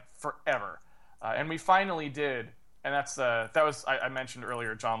took like forever, and we finally did. And that was I mentioned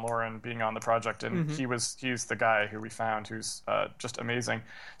earlier John Lauren being on the project, and he's the guy who we found who's just amazing.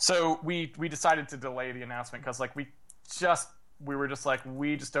 So we decided to delay the announcement because like we were just like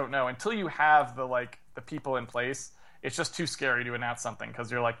we just don't know until you have the people in place. It's just too scary to announce something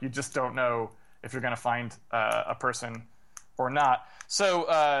because you're like you just don't know if you're going to find a person or not.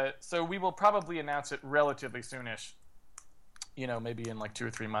 So we will probably announce it relatively soonish, maybe in like 2 or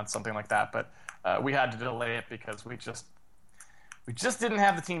 3 months, something like that. But we had to delay it because we just didn't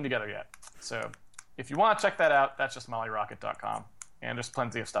have the team together yet. So if you want to check that out, that's just mollyrocket.com, and there's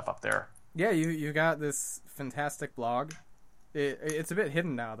plenty of stuff up there. Yeah, you got this fantastic blog. It's a bit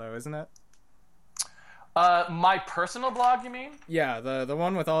hidden now, though, isn't it? My personal blog, you mean? Yeah, the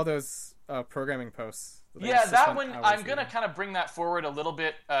one with all those programming posts. Yeah, that one, I'm going to kind of bring that forward a little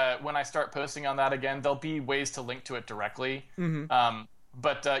bit when I start posting on that again. There'll be ways to link to it directly.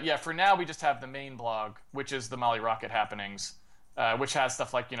 But for now, we just have the main blog, which is the Molly Rocket Happenings, which has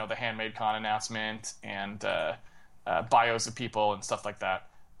stuff like, the Handmade Con announcement and bios of people and stuff like that.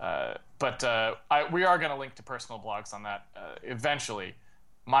 We are going to link to personal blogs on that eventually.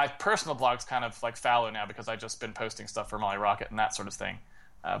 My personal blog's kind of like fallow now because I've just been posting stuff for Molly Rocket and that sort of thing.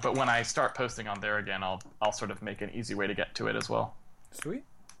 But when I start posting on there again, I'll sort of make an easy way to get to it as well. Sweet.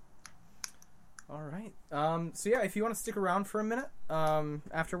 All right. So yeah, if you want to stick around for a minute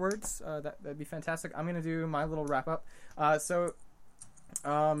afterwards, that'd be fantastic. I'm gonna do my little wrap up.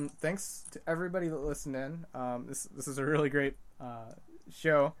 Thanks to everybody that listened in. This is a really great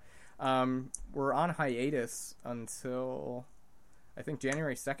show. We're on hiatus until I think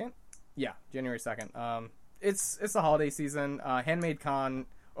January 2nd. Yeah, January 2nd. It's the holiday season. Handmade Con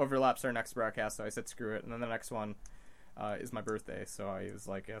overlaps our next broadcast, so I said screw it. And then the next one is my birthday, so I was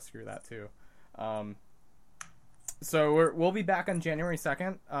like, yeah, screw that too. So we'll be back on January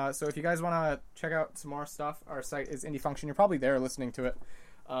 2nd. So if you guys want to check out some more stuff, our site is Indie Function. You're probably there listening to it.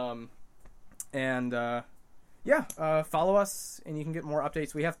 Follow us, and you can get more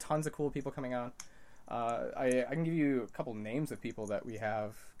updates. We have tons of cool people coming on. I can give you a couple names of people that we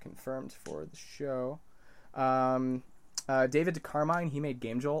have confirmed for the show. David Carmine, he made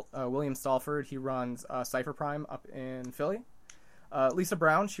Game Jolt. William Stalford, he runs Cypher Prime up in Philly. Lisa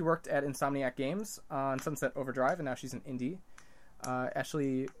Brown, she worked at Insomniac Games on Sunset Overdrive, and now she's an indie.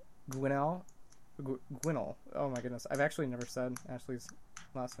 Ashley Gwinnell. Oh my goodness, I've actually never said Ashley's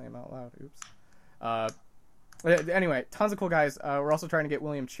last name out loud. Oops. Anyway, tons of cool guys. We're also trying to get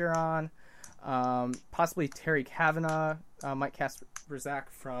William Cheer on, possibly Terry Kavanagh, Mike Kasperzak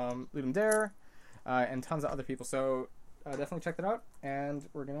from Ludum Dare, and tons of other people. So definitely check that out. And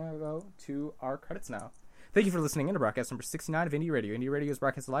we're going to go to our credits now. Thank you for listening in to broadcast number 69 of Indie Radio. Indie Radio is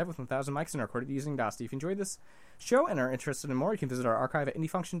broadcast live with 1,000 mics and recorded using Audacity. If you enjoyed this show and are interested in more, you can visit our archive at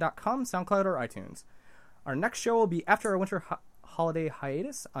indiefunction.com, SoundCloud, or iTunes. Our next show will be after our winter holiday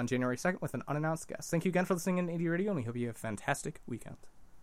hiatus on January 2nd with an unannounced guest. Thank you again for listening in Indie Radio, and we hope you have a fantastic weekend.